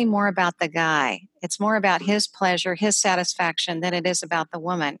it's really more about the guy. It's more about his pleasure, his satisfaction than it is about the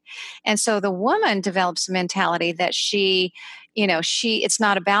woman. And so the woman develops a mentality that it's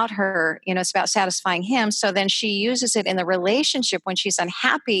not about her, it's about satisfying him. So then she uses it in the relationship when she's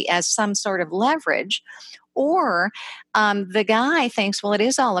unhappy as some sort of leverage. Or the guy thinks, well, it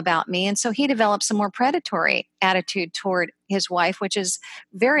is all about me. And so he develops a more predatory attitude toward his wife, which is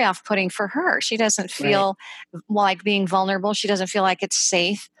very off-putting for her. She doesn't feel like being vulnerable. She doesn't feel like it's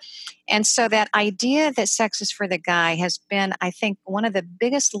safe. And so that idea that sex is for the guy has been, I think, one of the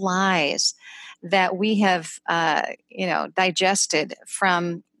biggest lies that we have, digested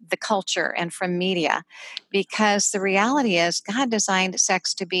from the culture and from media, because the reality is God designed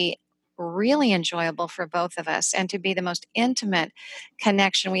sex to be really enjoyable for both of us and to be the most intimate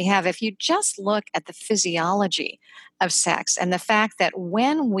connection we have. If you just look at the physiology of sex and the fact that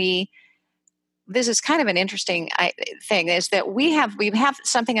this is kind of an interesting thing, is that we have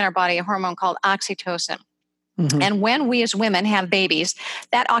something in our body, a hormone called oxytocin. Mm-hmm. And when we as women have babies,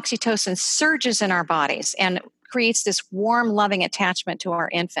 that oxytocin surges in our bodies and creates this warm, loving attachment to our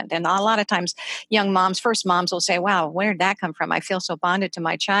infant. And a lot of times, young moms, first moms will say, wow, where did that come from? I feel so bonded to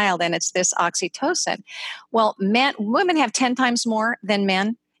my child. And it's this oxytocin. Well, women have 10 times more than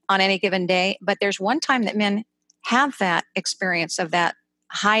men on any given day, but there's one time that men have that experience of that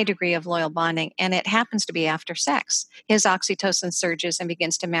high degree of loyal bonding, and it happens to be after sex. His oxytocin surges and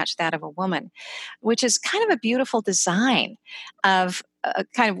begins to match that of a woman, which is kind of a beautiful design of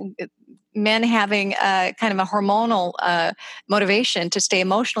kind of men having kind of a hormonal motivation to stay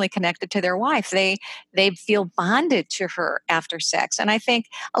emotionally connected to their wife. They feel bonded to her after sex, and I think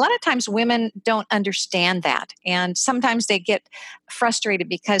a lot of times women don't understand that, and sometimes they get frustrated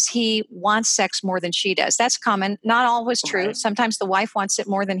because he wants sex more than she does. That's common, not always true. Right. Sometimes the wife wants it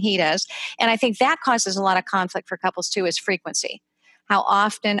more than he does, and I think that causes a lot of conflict for couples too. Is frequency. How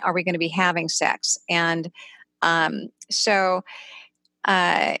often are we going to be having sex? And so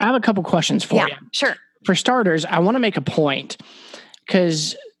I have a couple questions for you. Sure. For starters, I want to make a point,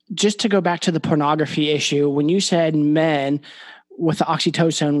 because just to go back to the pornography issue, when you said men with the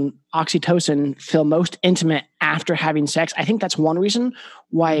oxytocin feel most intimate after having sex, I think that's one reason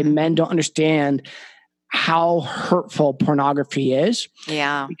why men don't understand how hurtful pornography is.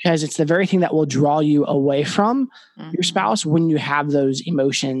 Yeah. Because it's the very thing that will draw you away from your spouse when you have those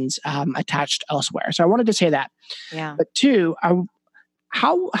emotions attached elsewhere. So I wanted to say that. Yeah. But two,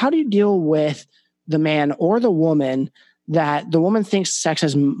 how do you deal with the man or the woman that the woman thinks sex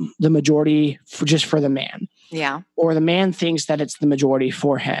is the majority just for the man? Yeah. Or the man thinks that it's the majority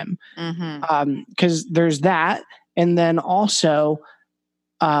for him. Because there's that. And then also,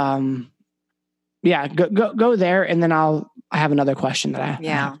 go there. And then I have another question that I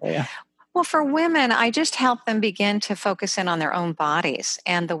have for you. Well, for women, I just help them begin to focus in on their own bodies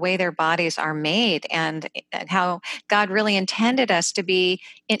and the way their bodies are made, and how God really intended us to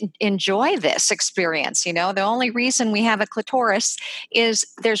enjoy this experience. You know, the only reason we have a clitoris is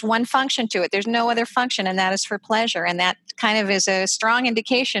there's one function to it. There's no other function, and that is for pleasure. And that kind of is a strong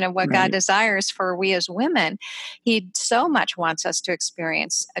indication of what God desires for we as women. He so much wants us to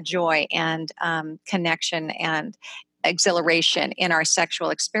experience a joy and connection and exhilaration in our sexual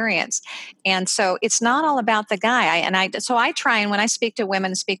experience. And so it's not all about the guy. So I try, and when I speak to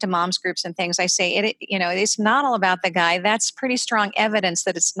women, speak to moms groups and things, I say, it's not all about the guy. That's pretty strong evidence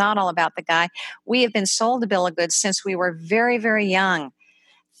that it's not all about the guy. We have been sold a bill of goods since we were very, very young.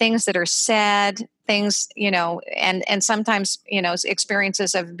 Things that are said, things, and sometimes,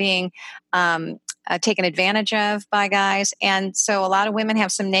 experiences of being taken advantage of by guys. And so a lot of women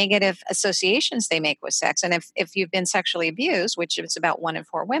have some negative associations they make with sex. And if you've been sexually abused, which is about 1 in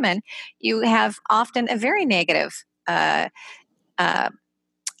 4 women, you have often a very negative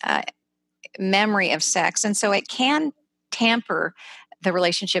memory of sex. And so it can tamper the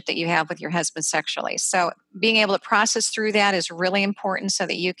relationship that you have with your husband sexually. So being able to process through that is really important so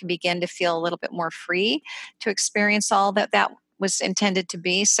that you can begin to feel a little bit more free to experience all that was intended to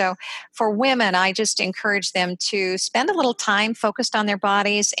be. So for women, I just encourage them to spend a little time focused on their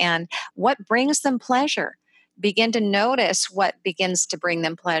bodies and what brings them pleasure. Begin to notice what begins to bring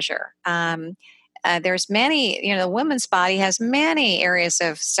them pleasure. There's many, the woman's body has many areas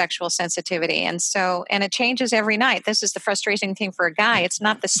of sexual sensitivity. And it changes every night. This is the frustrating thing for a guy. It's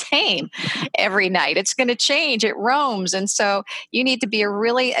not the same every night. It's going to change. It roams. And so you need to be a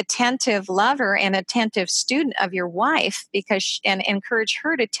really attentive lover and attentive student of your wife and encourage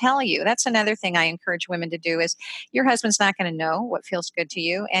her to tell you. That's another thing I encourage women to do is your husband's not going to know what feels good to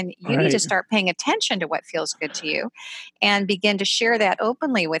you. And you need to start paying attention to what feels good to you and begin to share that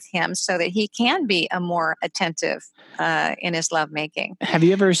openly with him so that he can be a more attentive in his lovemaking. Have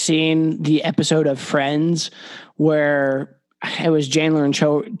you ever seen the episode of Friends where it was Chandler and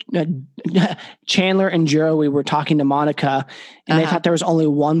Joey were talking to Monica, and they thought there was only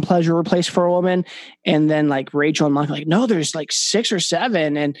one pleasure place for a woman, and then like Rachel and Monica like, no, there's like 6 or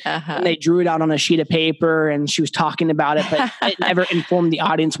 7, and they drew it out on a sheet of paper, and she was talking about it, but it never informed the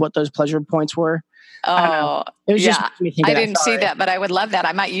audience what those pleasure points were. Oh, it was just I didn't see that, but I would love that.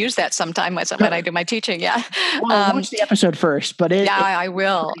 I might use that sometime when I do my teaching. Yeah. Well, watch the episode first, but I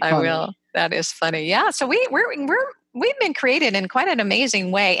will. I will. That is funny. Yeah. So we've been created in quite an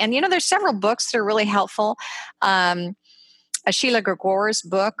amazing way. And, there's several books that are really helpful. Sheila Gregoire's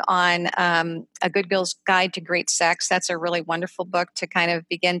book on A Good Girl's Guide to Great Sex. That's a really wonderful book to kind of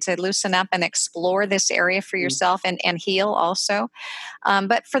begin to loosen up and explore this area for yourself and heal also.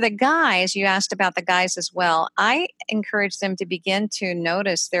 But for the guys, you asked about the guys as well. I encourage them to begin to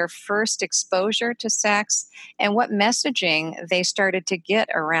notice their first exposure to sex and what messaging they started to get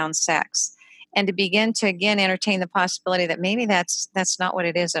around sex. and to begin to again entertain the possibility that maybe that's not what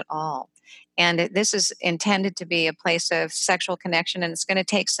it is at all. And this is intended to be a place of sexual connection, and it's going to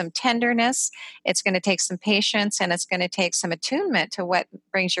take some tenderness, it's going to take some patience, and it's going to take some attunement to what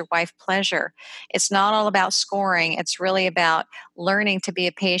brings your wife pleasure. It's not all about scoring, it's really about learning to be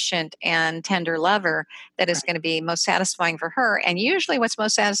a patient and tender lover that is going to be most satisfying for her. And usually, what's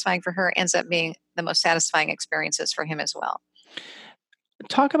most satisfying for her ends up being the most satisfying experiences for him as well.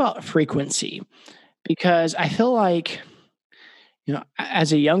 Talk about frequency, because I feel like,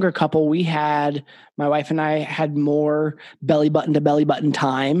 as a younger couple, my wife and I had more belly button to belly button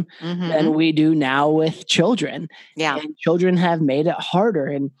time than we do now with children. Yeah. And children have made it harder.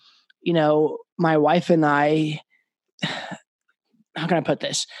 And, my wife and I, how can I put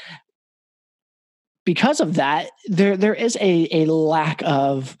this? Because of that, there is a lack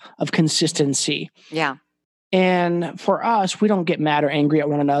of consistency. Yeah. And for us, we don't get mad or angry at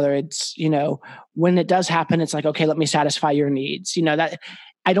one another. It's, when it does happen, it's like, okay, let me satisfy your needs. That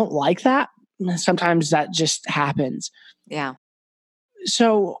I don't like that. Sometimes that just happens. Yeah.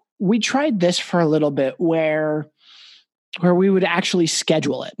 So we tried this for a little bit where we would actually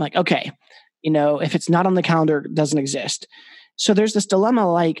schedule it. Like, okay, if it's not on the calendar, it doesn't exist. So there's this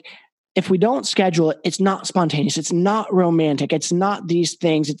dilemma, like, if we don't schedule it, it's not spontaneous. It's not romantic. It's not these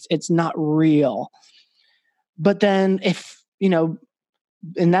things. It's not real. But then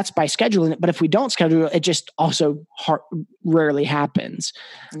and that's by scheduling it. But if we don't schedule it, it just also rarely happens.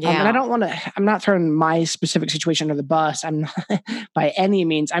 Yeah. And I'm not throwing my specific situation under the bus. I'm not by any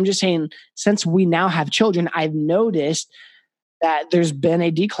means. I'm just saying, since we now have children, I've noticed that there's been a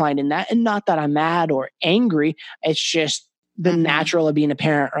decline in that. And not that I'm mad or angry. It's just the natural of being a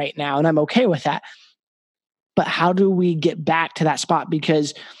parent right now. And I'm okay with that. But how do we get back to that spot?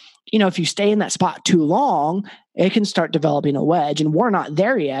 Because if you stay in that spot too long, it can start developing a wedge, and we're not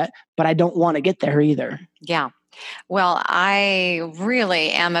there yet, but I don't want to get there either. Yeah. Well, I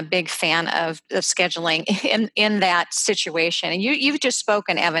really am a big fan of scheduling in that situation. And you've just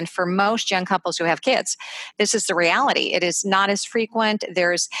spoken, Evan, for most young couples who have kids, this is the reality. It is not as frequent.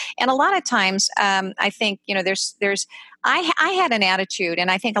 And a lot of times, I think, I had an attitude,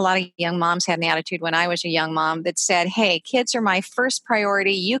 and I think a lot of young moms had an attitude when I was a young mom that said, hey, kids are my first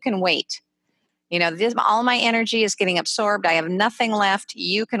priority. You can wait. All my energy is getting absorbed. I have nothing left.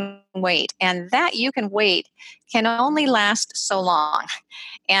 You can wait. And that you can wait can only last so long.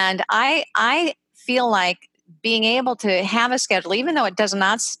 And I feel like being able to have a schedule, even though it does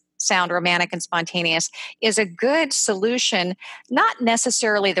not sound romantic and spontaneous, is a good solution, not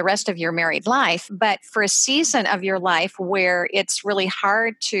necessarily the rest of your married life, but for a season of your life where it's really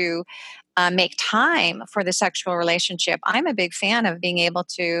hard to make time for the sexual relationship. I'm a big fan of being able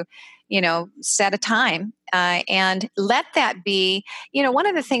to, set a time and let that be. One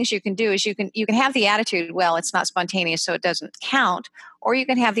of the things you can do is you can have the attitude, well, it's not spontaneous, so it doesn't count. Or you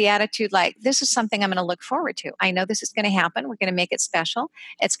can have the attitude like, this is something I'm going to look forward to. I know this is going to happen. We're going to make it special.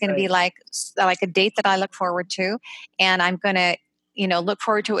 It's going to be like a date that I look forward to, and I'm going to look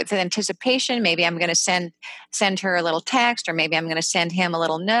forward to it with anticipation. Maybe I'm going to send her a little text, or maybe I'm going to send him a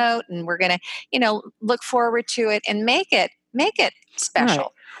little note, and we're going to, look forward to it and make it special. Right.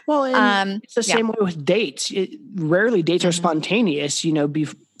 Well, and it's the same way with dates. Rarely dates are spontaneous,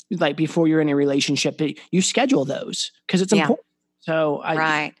 before you're in a relationship, you schedule those because it's important. So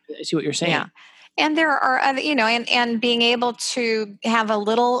I see what you're saying. Yeah. And there are other, and being able to have a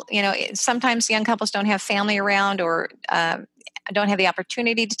little, sometimes young couples don't have family around, or don't have the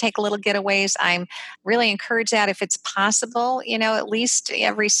opportunity to take a little getaways. I'm really encouraged that if it's possible, at least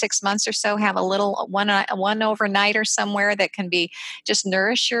every 6 months or so, have a little one overnighter somewhere that can be just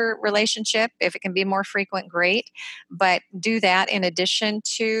nourish your relationship. If it can be more frequent, great. But do that in addition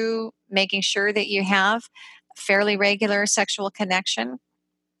to making sure that you have fairly regular sexual connection.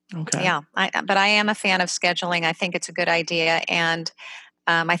 Okay. Yeah, but I am a fan of scheduling. I think it's a good idea, and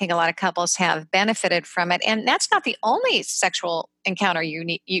I think a lot of couples have benefited from it. And that's not the only sexual encounter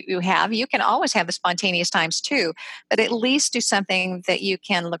you have. You can always have the spontaneous times too, but at least do something that you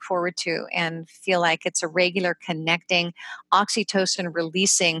can look forward to and feel like it's a regular connecting, oxytocin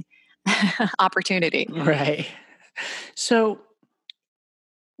releasing opportunity. Right. So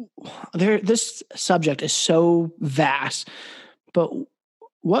this subject is so vast, but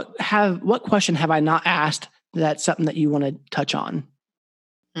what question have I not asked that's something that you want to touch on?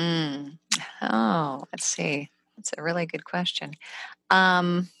 Oh, let's see. That's a really good question.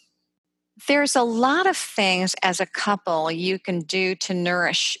 There's a lot of things as a couple you can do to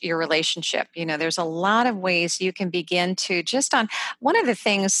nourish your relationship. There's a lot of ways you can begin to one of the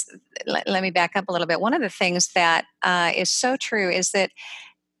things, let me back up a little bit. One of the things that is so true is that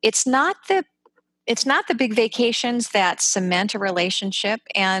it's not the it's not the big vacations that cement a relationship,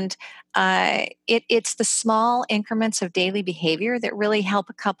 and it's the small increments of daily behavior that really help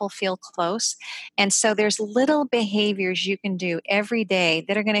a couple feel close. And so there's little behaviors you can do every day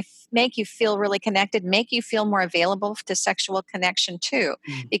that are going to make you feel really connected, make you feel more available to sexual connection too,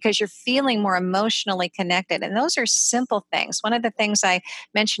 because you're feeling more emotionally connected. And those are simple things. One of the things I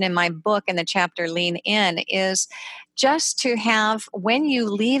mentioned in my book in the chapter Lean In is just to have, when you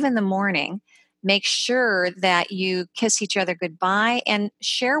leave in the morning, make sure that you kiss each other goodbye and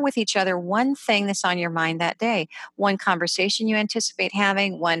share with each other one thing that's on your mind that day, one conversation you anticipate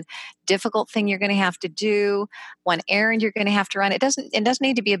having, one difficult thing you're going to have to do, one errand you're going to have to run. It doesn't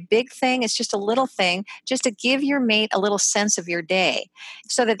need to be a big thing. It's just a little thing, just to give your mate a little sense of your day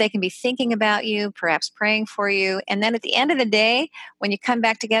so that they can be thinking about you, perhaps praying for you. And then at the end of the day, when you come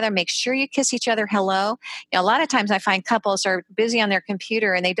back together, make sure you kiss each other hello. A lot of times I find couples are busy on their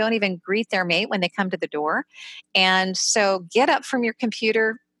computer and they don't even greet their mate when they come to the door. And so get up from your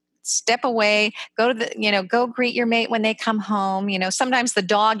computer, step away, go greet your mate when they come home. Sometimes the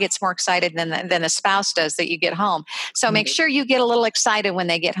dog gets more excited than the spouse does that you get home. So make sure you get a little excited when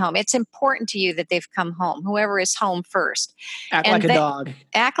they get home. It's important to you that they've come home, whoever is home first. Act like a dog.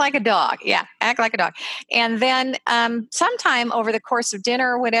 Act like a dog. Yeah, act like a dog. And then sometime over the course of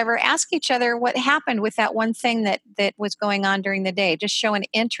dinner or whatever, ask each other what happened with that one thing that was going on during the day. Just show an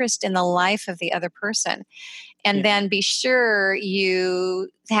interest in the life of the other person. And then be sure you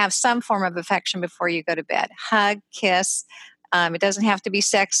have some form of affection before you go to bed. Hug, kiss. It doesn't have to be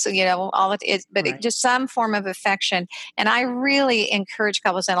sex, all of it, but just some form of affection. And I really encourage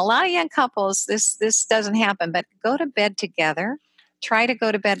couples, and a lot of young couples, this doesn't happen, but go to bed together. Try to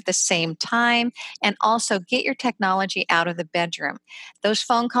go to bed at the same time, and also get your technology out of the bedroom. Those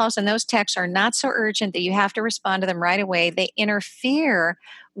phone calls and those texts are not so urgent that you have to respond to them right away. They interfere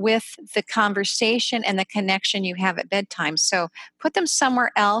with the conversation and the connection you have at bedtime. So put them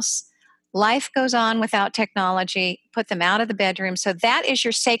somewhere else. Life goes on without technology. Put them out of the bedroom. So that is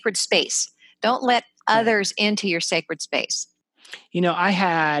your sacred space. Don't let others into your sacred space.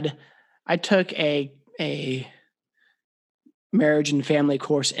 I took a marriage and family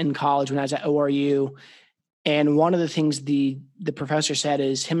course in college when I was at ORU. And one of the things the professor said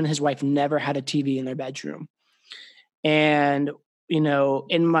is him and his wife never had a TV in their bedroom. And,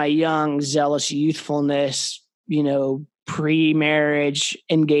 in my young, zealous youthfulness, pre-marriage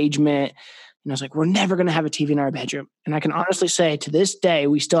engagement, and I was like, we're never going to have a TV in our bedroom. And I can honestly say to this day,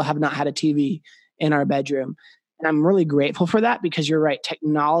 we still have not had a TV in our bedroom. And I'm really grateful for that, because you're right.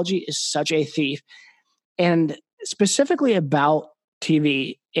 Technology is such a thief. And specifically about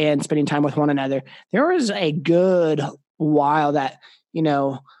TV and spending time with one another, there was a good while that,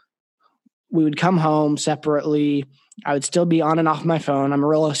 we would come home separately. I would still be on and off my phone. I'm a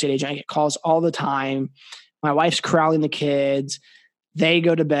real estate agent. I get calls all the time. My wife's corralling the kids. They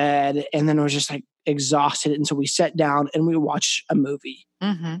go to bed, and then I was just like exhausted. And so we sat down and we watch a movie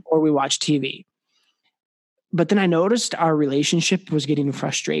or we watch TV. But then I noticed our relationship was getting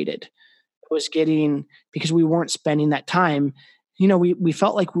frustrated. Because we weren't spending that time. We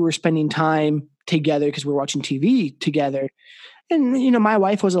felt like we were spending time together because we were watching TV together. And, my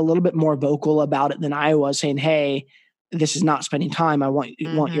wife was a little bit more vocal about it than I was, saying, hey, this is not spending time. I want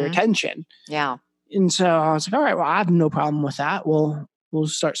your attention. Yeah. And so I was like, all right, well, I have no problem with that. We'll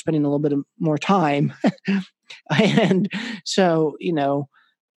start spending a little bit more time. And so,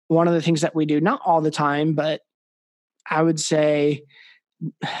 one of the things that we do, not all the time, but I would say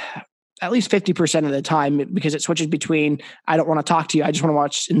at least 50% of the time, because it switches between, I don't want to talk to you, I just want to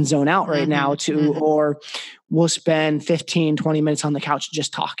watch and zone out right now, to, or we'll spend 15, 20 minutes on the couch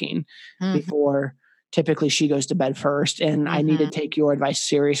just talking before typically she goes to bed first. And I need to take your advice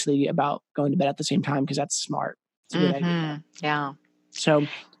seriously about going to bed at the same time, because that's smart. It's a good idea. Yeah. So,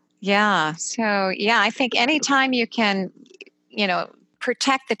 I think anytime you can,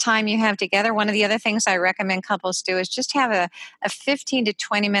 protect the time you have together. One of the other things I recommend couples do is just have a 15 to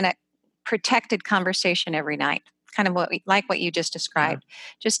 20 minute protected conversation every night, kind of what you just described.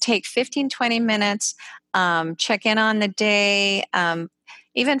 Just take 15, 20 minutes, check in on the day,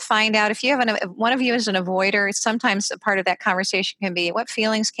 even find out if you have one of you is an avoider. Sometimes a part of that conversation can be, what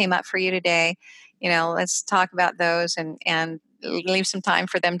feelings came up for you today? Let's talk about those and leave some time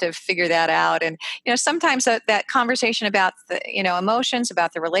for them to figure that out. And, sometimes that conversation about the, emotions,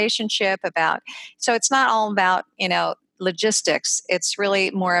 about the relationship, so it's not all about, logistics. It's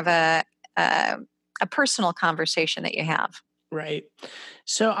really more of a personal conversation that you have. Right.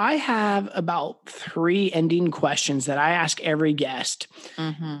 So I have about 3 ending questions that I ask every guest.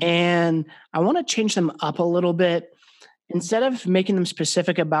 And I want to change them up a little bit. Instead of making them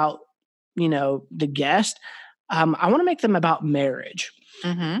specific about the guest, I want to make them about marriage.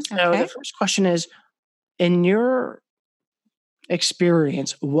 Mm-hmm. So Okay. the first question is, in your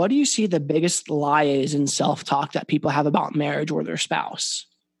experience, what do you see the biggest lie is in self-talk that people have about marriage or their spouse?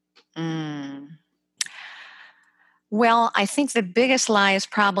 Well, I think the biggest lie is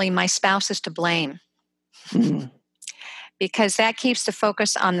probably my spouse is to blame. Because that keeps the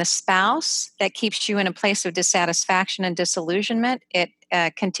focus on the spouse. That keeps you in a place of dissatisfaction and disillusionment. It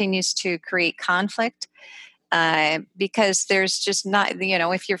continues to create conflict because there's just not,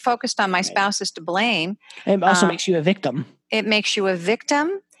 if you're focused on my spouse is to blame, It also makes you a victim. It makes you a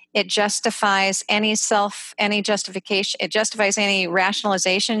victim. It justifies any justification. It justifies any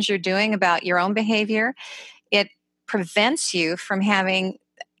rationalizations you're doing about your own behavior. It prevents you from having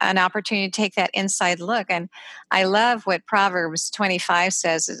an opportunity to take that inside look. And I love what Proverbs 25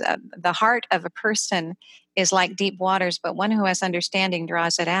 says, is, the heart of a person is like deep waters, but one who has understanding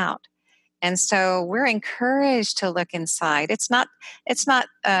draws it out. And so we're encouraged to look inside. It's not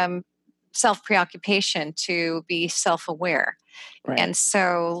self-preoccupation to be self-aware. Right. And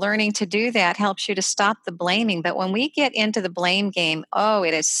so learning to do that helps you to stop the blaming. But when we get into the blame game,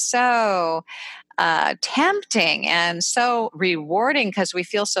 it is so tempting and so rewarding because we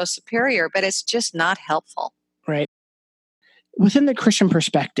feel so superior, but it's just not helpful. Right. Within the Christian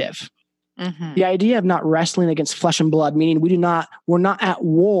perspective, the idea of not wrestling against flesh and blood, meaning we're not at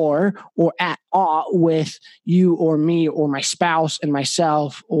war or at awe with you or me or my spouse and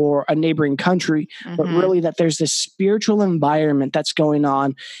myself or a neighboring country, but really that there's this spiritual environment that's going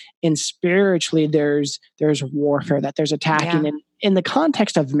on, and spiritually there's warfare, that there's attacking. And in the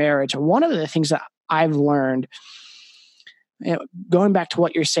context of marriage, one of the things that I've learned, going back to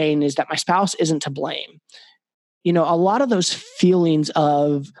what you're saying, is that my spouse isn't to blame. A lot of those feelings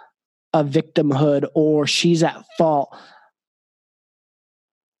of a victimhood or she's at fault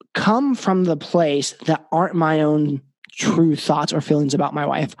come from the place that aren't my own true thoughts or feelings about my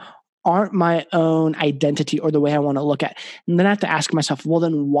wife, aren't my own identity or the way I want to look at. And then I have to ask myself, well,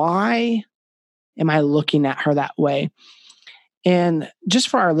 then why am I looking at her that way? And just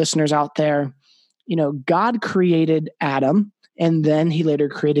for our listeners out there, God created Adam and then he later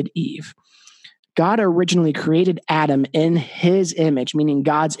created Eve. God originally created Adam in his image, meaning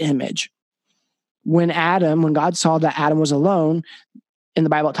God's image. When God saw that Adam was alone, in the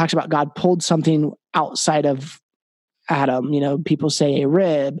Bible, it talks about God pulled something outside of Adam. People say a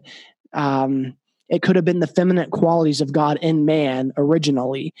rib. It could have been the feminine qualities of God in man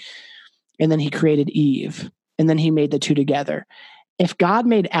originally. And then he created Eve. And then he made the two together. If God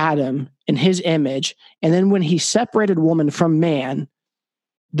made Adam in his image, and then when he separated woman from man,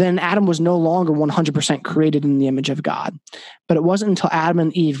 then Adam was no longer 100% created in the image of God. But it wasn't until Adam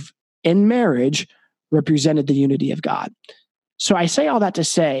and Eve in marriage represented the unity of God. So I say all that to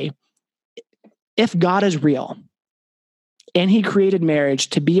say, if God is real and he created marriage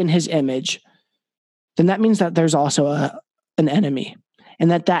to be in his image, then that means that there's also an enemy,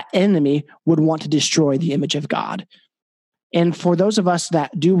 and that enemy would want to destroy the image of God. And for those of us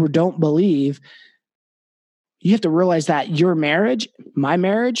that do or don't believe, you have to realize that your marriage, my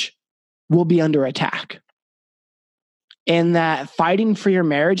marriage, will be under attack. And that fighting for your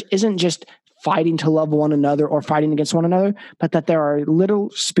marriage isn't just fighting to love one another or fighting against one another, but that there are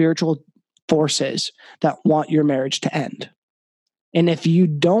little spiritual forces that want your marriage to end. And if you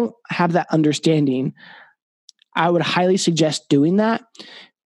don't have that understanding, I would highly suggest doing that,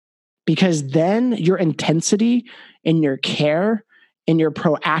 because then your intensity and your care and your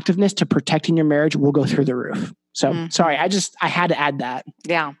proactiveness to protecting your marriage will go through the roof. So sorry, I had to add that.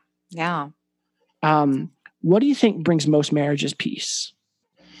 Yeah. Yeah. What do you think brings most marriages peace?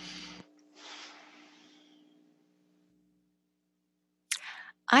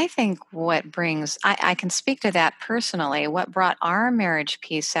 I think I can speak to that personally. What brought our marriage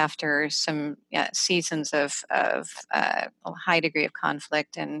peace after some seasons of a high degree of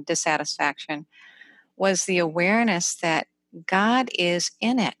conflict and dissatisfaction was the awareness that God is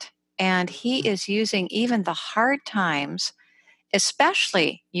in it, and he is using even the hard times,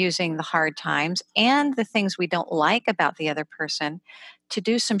 especially using the hard times and the things we don't like about the other person, to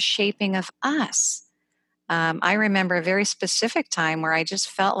do some shaping of us. I remember a very specific time where I just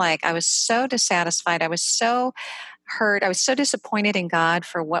felt like I was so dissatisfied. I was so hurt. I was so disappointed in God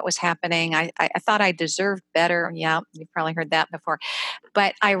for what was happening. I thought I deserved better. Yeah, you've probably heard that before.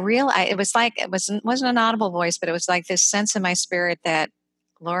 But I realized it wasn't an audible voice, but it was like this sense in my spirit that,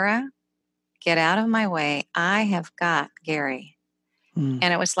 Laura, get out of my way. I have got Gary. And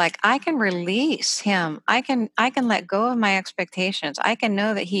it was like, I can release him. I can let go of my expectations. I can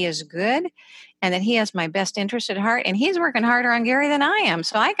know that he is good and that he has my best interest at heart. And he's working harder on Gary than I am.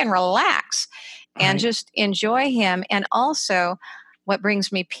 So I can relax and Right. just enjoy him. And also, what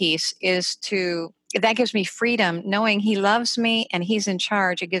brings me peace is that gives me freedom knowing he loves me and he's in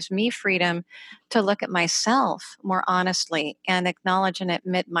charge. It gives me freedom to look at myself more honestly and acknowledge and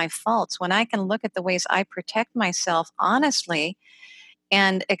admit my faults. When I can look at the ways I protect myself honestly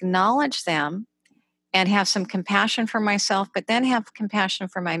and acknowledge them and have some compassion for myself, but then have compassion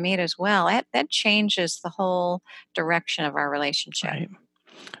for my mate as well, that changes the whole direction of our relationship. Right.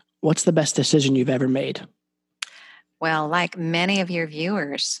 What's the best decision you've ever made? Well, like many of your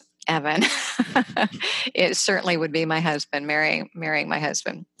viewers, Evan, it certainly would be my husband, marrying my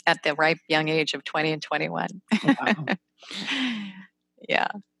husband at the ripe young age of 20 and 21. Wow. Yeah.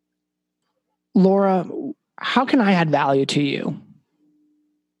 Laura, how can I add value to you?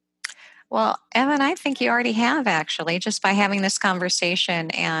 Well, Evan, I think you already have actually, just by having this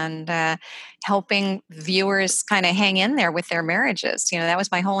conversation and helping viewers kind of hang in there with their marriages. That was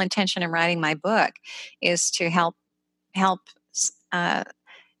my whole intention in writing my book, is to help uh,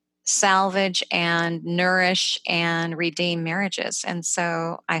 salvage and nourish and redeem marriages. And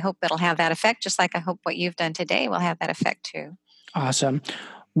so I hope it'll have that effect, just like I hope what you've done today will have that effect too. Awesome.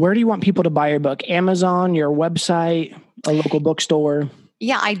 Where do you want people to buy your book? Amazon, your website, a local bookstore?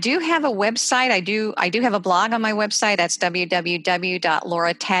 Yeah, I do have a website. I do have a blog on my website. That's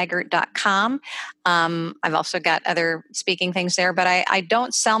www.laurataggart.com. I've also got other speaking things there, but I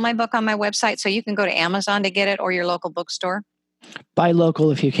don't sell my book on my website, so you can go to Amazon to get it or your local bookstore. Buy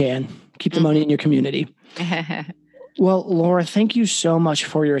local if you can. Keep the money in your community. Well, Laura, thank you so much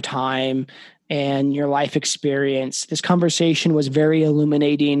for your time and your life experience. This conversation was very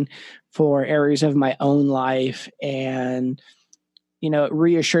illuminating for areas of my own life, and it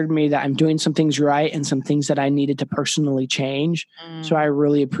reassured me that I'm doing some things right and some things that I needed to personally change. So I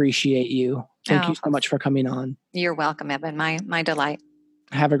really appreciate you. Thank you so much for coming on. You're welcome, Evan. My delight.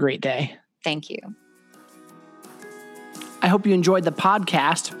 Have a great day. Thank you. I hope you enjoyed the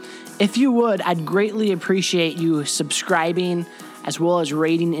podcast. If you would, I'd greatly appreciate you subscribing, as well as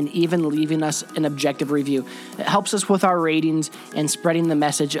rating and even leaving us an objective review. It helps us with our ratings and spreading the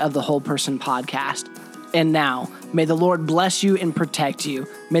message of the Whole Person podcast. And now, may the Lord bless you and protect you.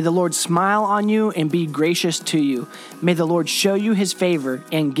 May the Lord smile on you and be gracious to you. May the Lord show you his favor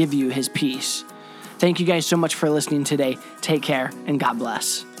and give you his peace. Thank you guys so much for listening today. Take care and God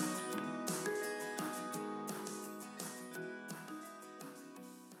bless.